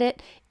doesn't cut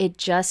it, it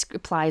just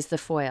applies the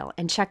foil.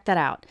 And check that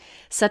out.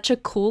 Such a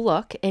cool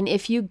look. And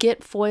if you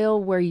get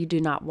foil where you do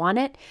not want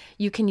it,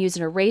 you can use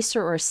an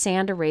eraser or a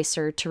sand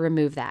eraser to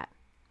remove that.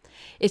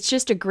 It's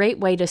just a great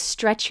way to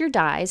stretch your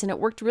dies, and it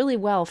worked really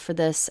well for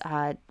this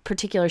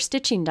particular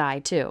stitching die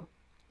too.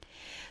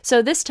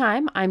 So this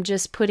time I'm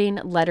just putting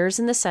letters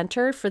in the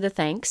center for the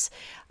thanks.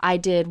 I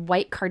did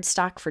white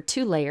cardstock for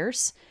 2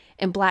 layers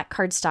and black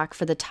cardstock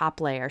for the top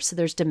layer, so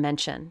there's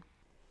dimension.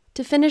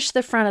 To finish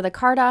the front of the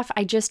card off,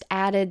 I just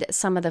added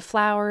some of the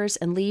flowers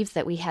and leaves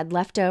that we had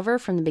left over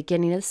from the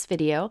beginning of this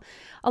video,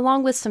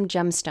 along with some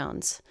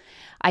gemstones.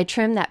 I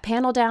trimmed that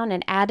panel down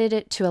and added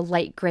it to a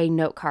light gray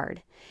note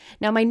card.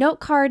 Now my note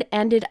card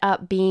ended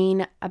up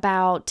being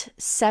about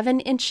 7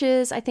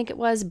 inches, I think it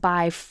was,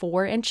 by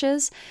 4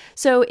 inches.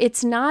 So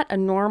it's not a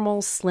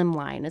normal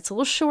slimline, it's a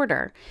little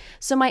shorter.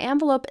 So my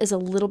envelope is a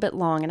little bit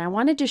long, and I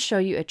wanted to show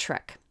you a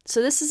trick.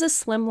 So this is a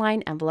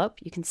slimline envelope.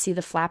 You can see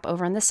the flap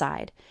over on the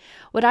side.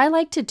 What I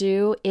like to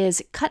do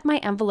is cut my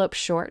envelope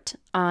short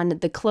on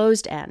the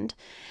closed end.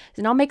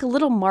 And I'll make a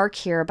little mark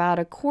here about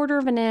 1/4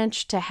 of an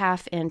inch to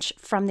 1/2 inch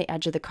from the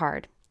edge of the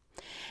card.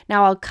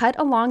 Now I'll cut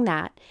along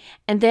that,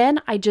 and then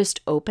I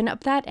just open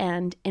up that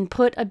end and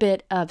put a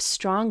bit of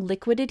strong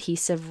liquid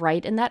adhesive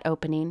right in that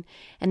opening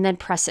and then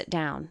press it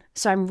down.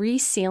 So I'm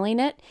resealing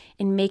it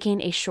and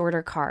making a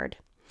shorter card.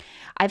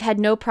 I've had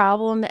no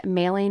problem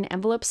mailing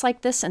envelopes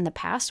like this in the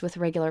past with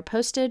regular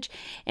postage,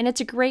 and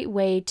it's a great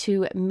way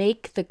to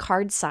make the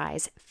card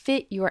size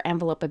fit your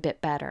envelope a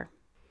bit better.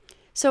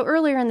 So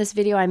earlier in this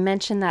video, I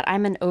mentioned that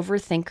I'm an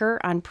overthinker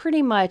on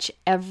pretty much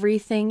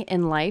everything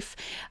in life.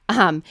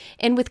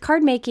 And with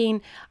card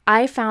making,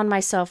 I found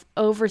myself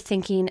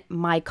overthinking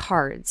my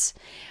cards.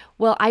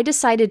 Well, I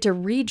decided to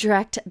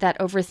redirect that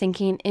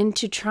overthinking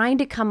into trying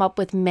to come up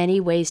with many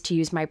ways to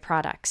use my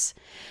products.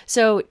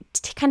 So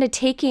kind of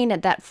taking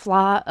that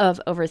flaw of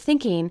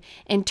overthinking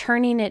and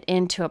turning it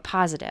into a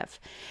positive.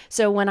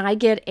 So when I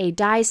get a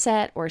die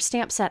set or a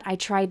stamp set, I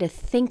try to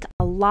think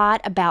a lot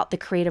about the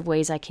creative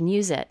ways I can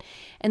use it.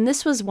 And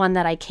this was one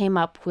that I came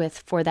up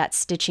with for that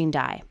stitching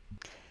die.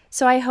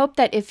 So I hope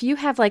that if you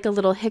have like a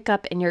little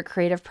hiccup in your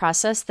creative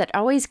process that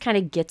always kind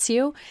of gets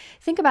you,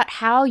 think about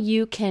how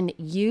you can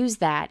use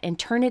that and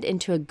turn it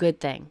into a good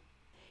thing.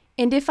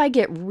 And if I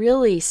get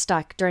really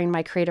stuck during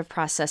my creative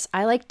process,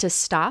 I like to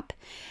stop,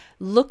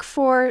 look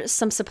for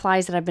some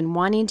supplies that I've been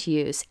wanting to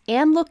use,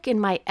 and look in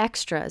my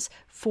extras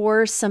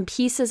for some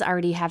pieces I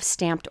already have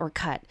stamped or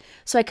cut,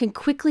 so I can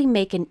quickly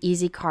make an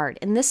easy card.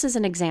 And this is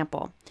an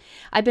example.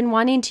 I've been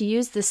wanting to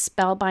use this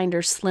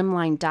Spellbinders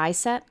Slimline die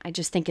set. I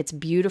just think it's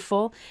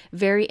beautiful,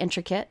 very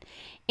intricate.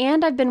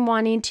 And I've been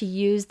wanting to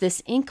use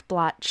this Ink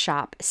Blot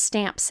Shop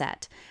stamp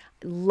set.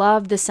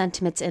 Love the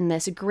sentiments in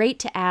this, great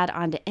to add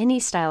onto any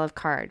style of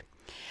card.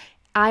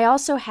 I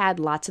also had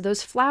lots of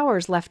those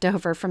flowers left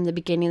over from the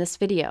beginning of this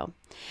video.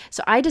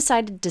 So I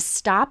decided to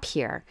stop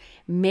here,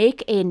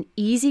 make an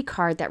easy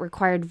card that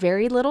required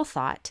very little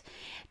thought,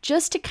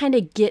 just to kind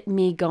of get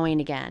me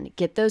going again,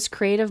 get those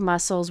creative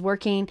muscles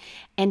working,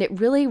 and it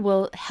really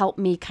will help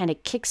me kind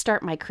of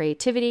kickstart my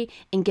creativity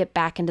and get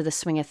back into the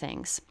swing of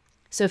things.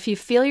 So if you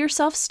feel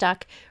yourself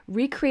stuck,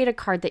 recreate a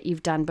card that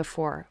you've done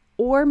before,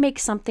 or make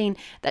something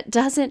that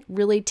doesn't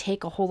really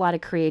take a whole lot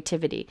of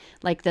creativity,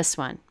 like this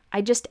one.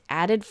 I just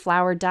added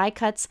flower die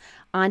cuts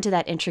onto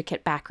that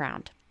intricate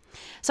background.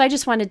 So I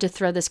just wanted to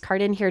throw this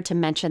card in here to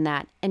mention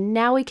that. And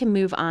now we can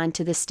move on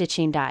to the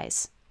stitching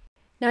dies.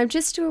 Now I'm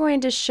just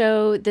going to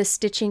show the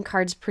stitching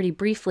cards pretty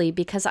briefly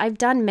because I've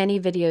done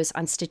many videos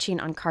on stitching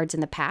on cards in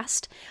the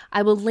past.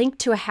 I will link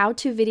to a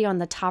how-to video on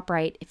the top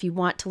right if you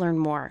want to learn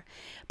more.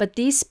 But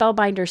these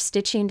Spellbinders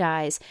stitching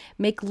dies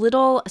make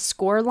little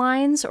score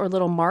lines or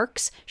little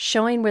marks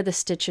showing where the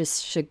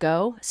stitches should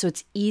go, so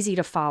it's easy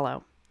to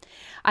follow.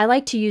 I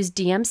like to use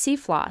DMC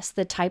floss,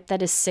 the type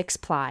that is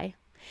 6-ply,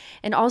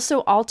 and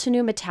also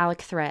Altenew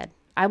metallic thread.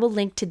 I will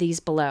link to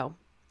these below.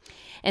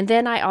 And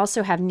then I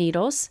also have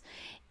needles.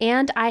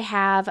 And I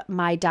have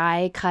my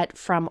die cut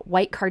from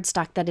white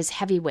cardstock that is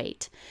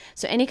heavyweight.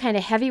 So any kind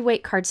of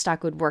heavyweight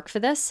cardstock would work for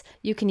this.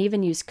 You can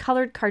even use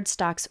colored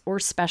cardstocks or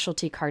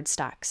specialty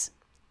cardstocks.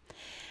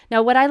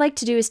 Now what I like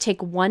to do is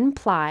take 1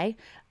 ply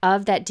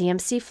of that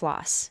DMC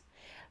floss,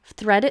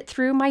 thread it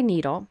through my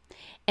needle,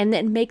 and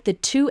then make the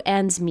 2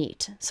 ends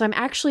meet. So I'm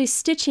actually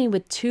stitching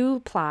with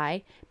 2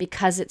 ply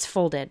because it's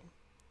folded.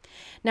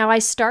 Now I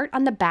start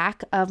on the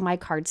back of my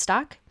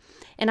cardstock,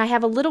 and I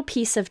have a little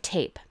piece of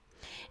tape.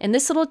 And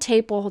this little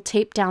tape will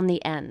tape down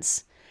the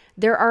ends.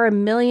 There are a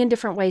million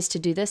different ways to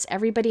do this.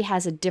 Everybody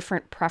has a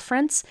different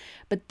preference,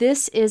 but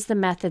this is the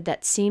method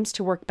that seems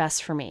to work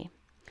best for me.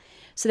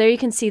 So there you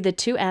can see the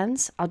 2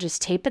 ends. I'll just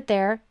tape it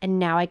there, and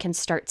now I can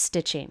start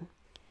stitching.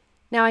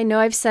 Now I know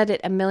I've said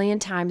it a million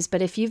times,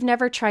 but if you've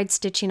never tried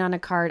stitching on a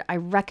card, I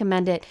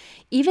recommend it,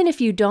 even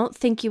if you don't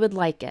think you would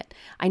like it.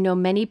 I know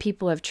many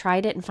people have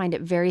tried it and find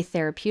it very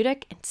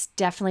therapeutic. It's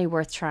definitely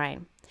worth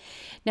trying.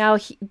 Now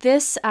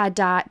this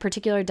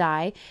particular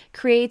die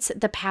creates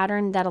the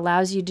pattern that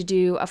allows you to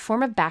do a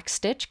form of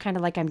backstitch, kind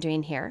of like I'm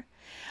doing here,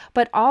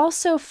 but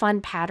also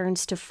fun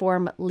patterns to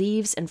form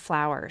leaves and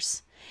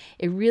flowers.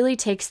 It really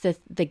takes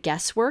the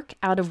guesswork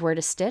out of where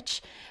to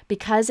stitch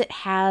because it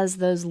has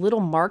those little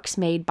marks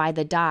made by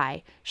the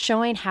die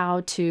showing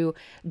how to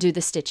do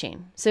the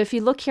stitching. So if you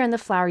look here in the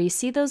flower, you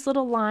see those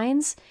little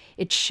lines?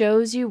 It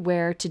shows you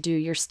where to do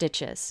your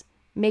stitches.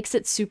 Makes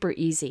it super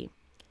easy.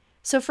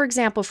 So for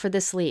example, for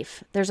this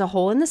leaf, there's a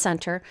hole in the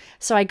center,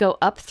 so I go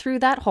up through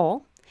that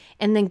hole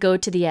and then go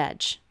to the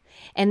edge.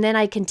 And then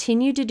I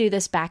continue to do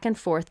this back and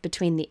forth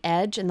between the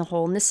edge and the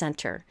hole in the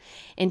center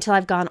until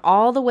I've gone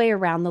all the way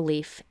around the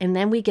leaf, and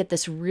then we get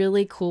this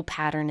really cool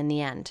pattern in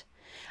the end.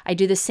 I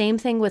do the same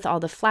thing with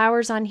all the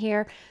flowers on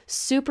here,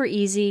 super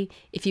easy.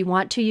 If you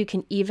want to, you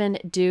can even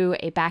do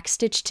a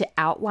backstitch to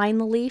outline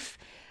the leaf.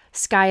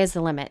 Sky is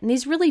the limit. And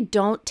these really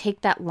don't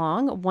take that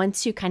long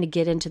once you kind of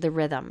get into the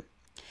rhythm.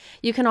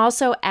 You can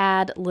also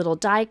add little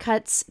die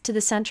cuts to the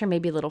center,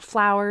 maybe little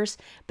flowers,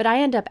 but I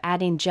end up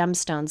adding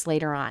gemstones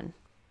later on.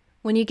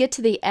 When you get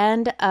to the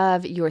end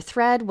of your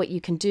thread, what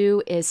you can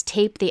do is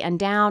tape the end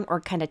down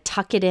or kind of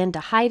tuck it in to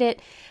hide it.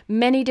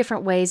 Many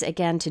different ways,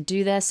 again, to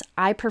do this.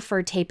 I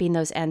prefer taping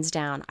those ends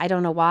down. I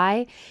don't know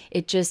why.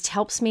 It just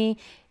helps me.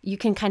 You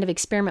can kind of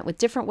experiment with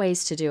different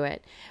ways to do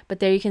it, but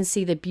there you can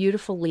see the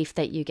beautiful leaf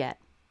that you get.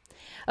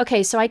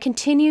 Okay, so I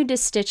continue to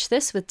stitch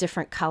this with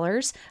different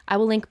colors. I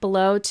will link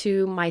below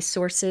to my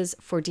sources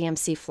for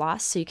DMC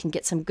floss so you can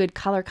get some good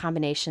color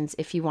combinations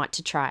if you want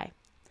to try.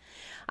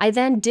 I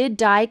then did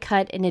die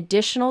cut an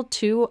additional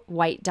 2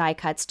 white die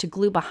cuts to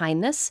glue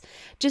behind this,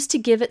 just to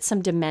give it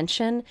some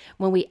dimension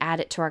when we add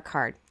it to our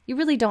card. You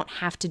really don't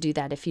have to do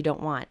that if you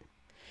don't want.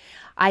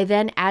 I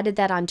then added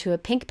that onto a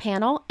pink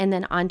panel and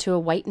then onto a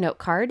white note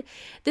card.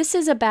 This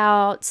is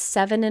about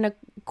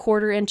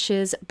 7¼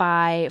 inches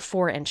by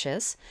 4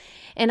 inches.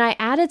 And I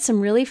added some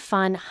really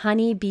fun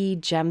honeybee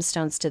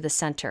gemstones to the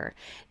center.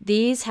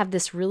 These have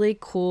this really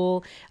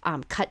cool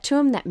cut to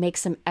them that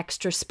makes them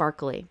extra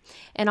sparkly.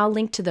 And I'll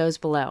link to those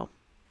below.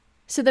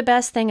 So the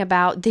best thing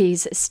about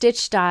these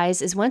stitch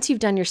dies is once you've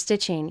done your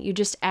stitching, you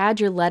just add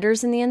your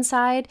letters in the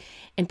inside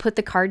and put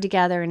the card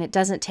together, and it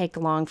doesn't take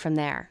long from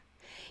there.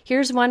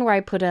 Here's one where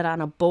I put it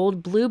on a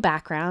bold blue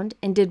background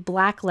and did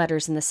black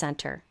letters in the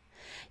center.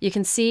 You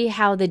can see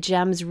how the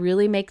gems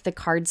really make the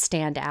card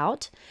stand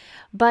out,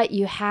 but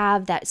you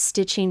have that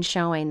stitching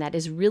showing that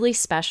is really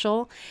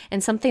special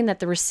and something that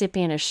the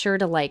recipient is sure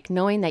to like,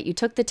 knowing that you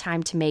took the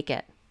time to make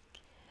it.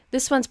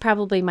 This one's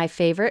probably my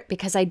favorite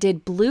because I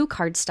did blue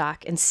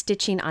cardstock and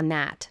stitching on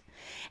that.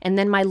 And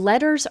then my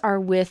letters are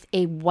with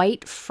a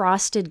white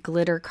frosted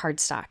glitter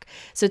cardstock.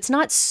 So it's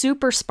not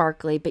super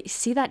sparkly, but you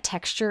see that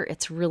texture?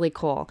 It's really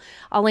cool.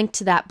 I'll link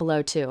to that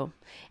below too.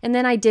 And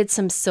then I did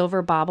some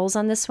silver baubles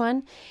on this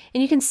one.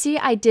 And you can see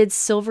I did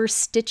silver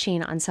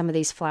stitching on some of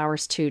these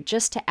flowers too,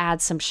 just to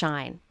add some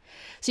shine.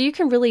 So you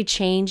can really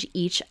change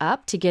each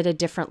up to get a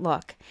different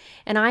look.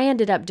 And I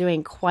ended up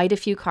doing quite a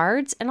few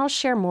cards, and I'll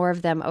share more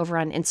of them over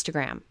on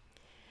Instagram.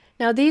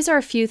 Now these are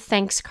a few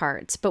thanks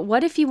cards, but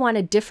what if you want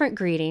a different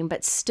greeting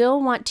but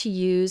still want to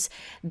use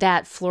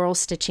that floral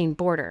stitching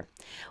border?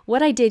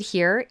 What I did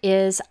here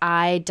is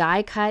I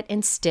die cut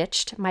and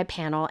stitched my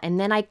panel, and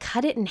then I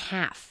cut it in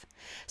half.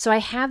 So I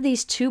have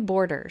these two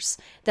borders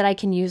that I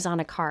can use on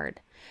a card.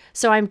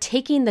 So I'm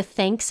taking the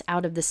thanks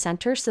out of the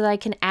center so that I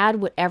can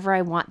add whatever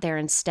I want there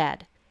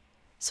instead.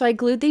 So I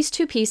glued these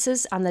two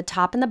pieces on the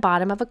top and the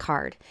bottom of a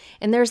card,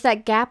 and there's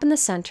that gap in the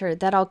center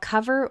that I'll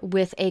cover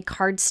with a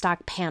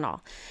cardstock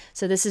panel.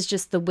 So this is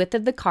just the width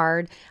of the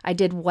card. I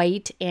did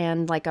white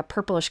and like a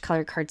purplish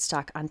colored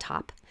cardstock on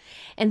top.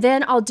 And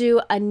then I'll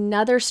do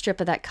another strip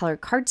of that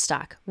colored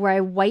cardstock where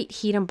I white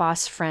heat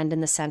emboss friend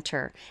in the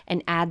center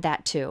and add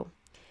that too.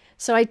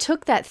 So I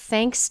took that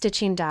thanks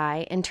stitching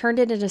die and turned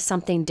it into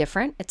something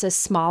different. It's a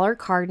smaller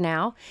card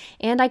now,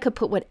 and I could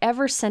put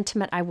whatever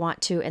sentiment I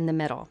want to in the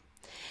middle.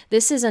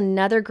 This is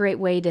another great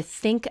way to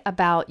think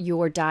about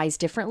your dies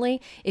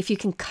differently if you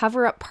can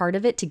cover up part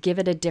of it to give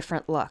it a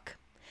different look.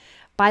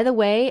 By the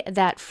way,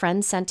 that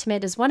friend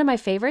sentiment is one of my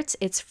favorites.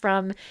 It's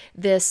from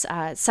this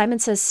Simon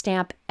Says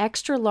Stamp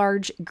Extra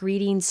Large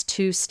Greetings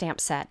 2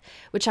 stamp set,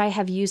 which I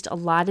have used a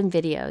lot in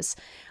videos.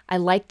 I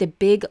like the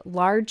big,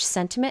 large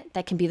sentiment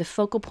that can be the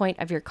focal point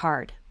of your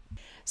card.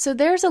 So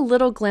there's a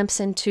little glimpse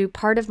into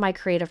part of my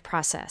creative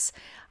process.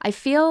 I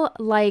feel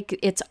like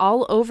it's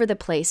all over the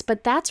place,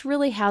 but that's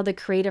really how the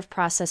creative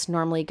process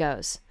normally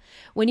goes.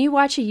 When you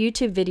watch a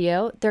YouTube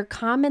video, they're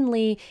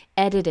commonly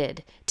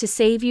edited to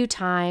save you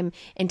time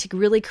and to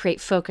really create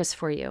focus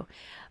for you.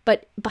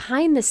 But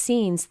behind the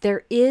scenes,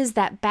 there is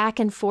that back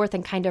and forth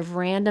and kind of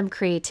random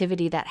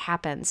creativity that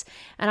happens.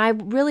 And I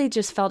really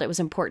just felt it was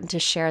important to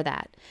share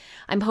that.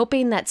 I'm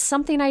hoping that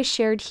something I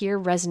shared here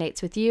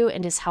resonates with you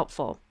and is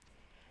helpful.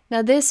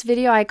 Now this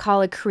video I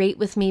call a Create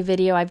With Me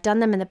video. I've done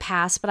them in the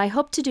past, but I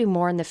hope to do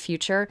more in the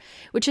future,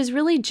 which is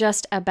really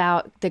just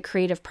about the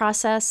creative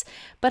process,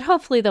 but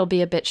hopefully they'll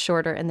be a bit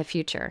shorter in the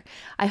future.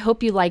 I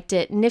hope you liked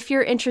it, and if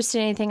you're interested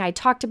in anything I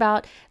talked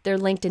about, they're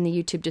linked in the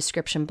YouTube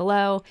description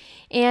below,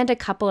 and a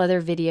couple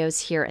other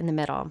videos here in the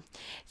middle.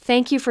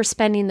 Thank you for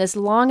spending this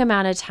long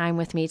amount of time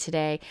with me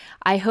today.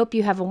 I hope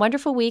you have a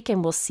wonderful week,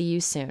 and we'll see you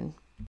soon.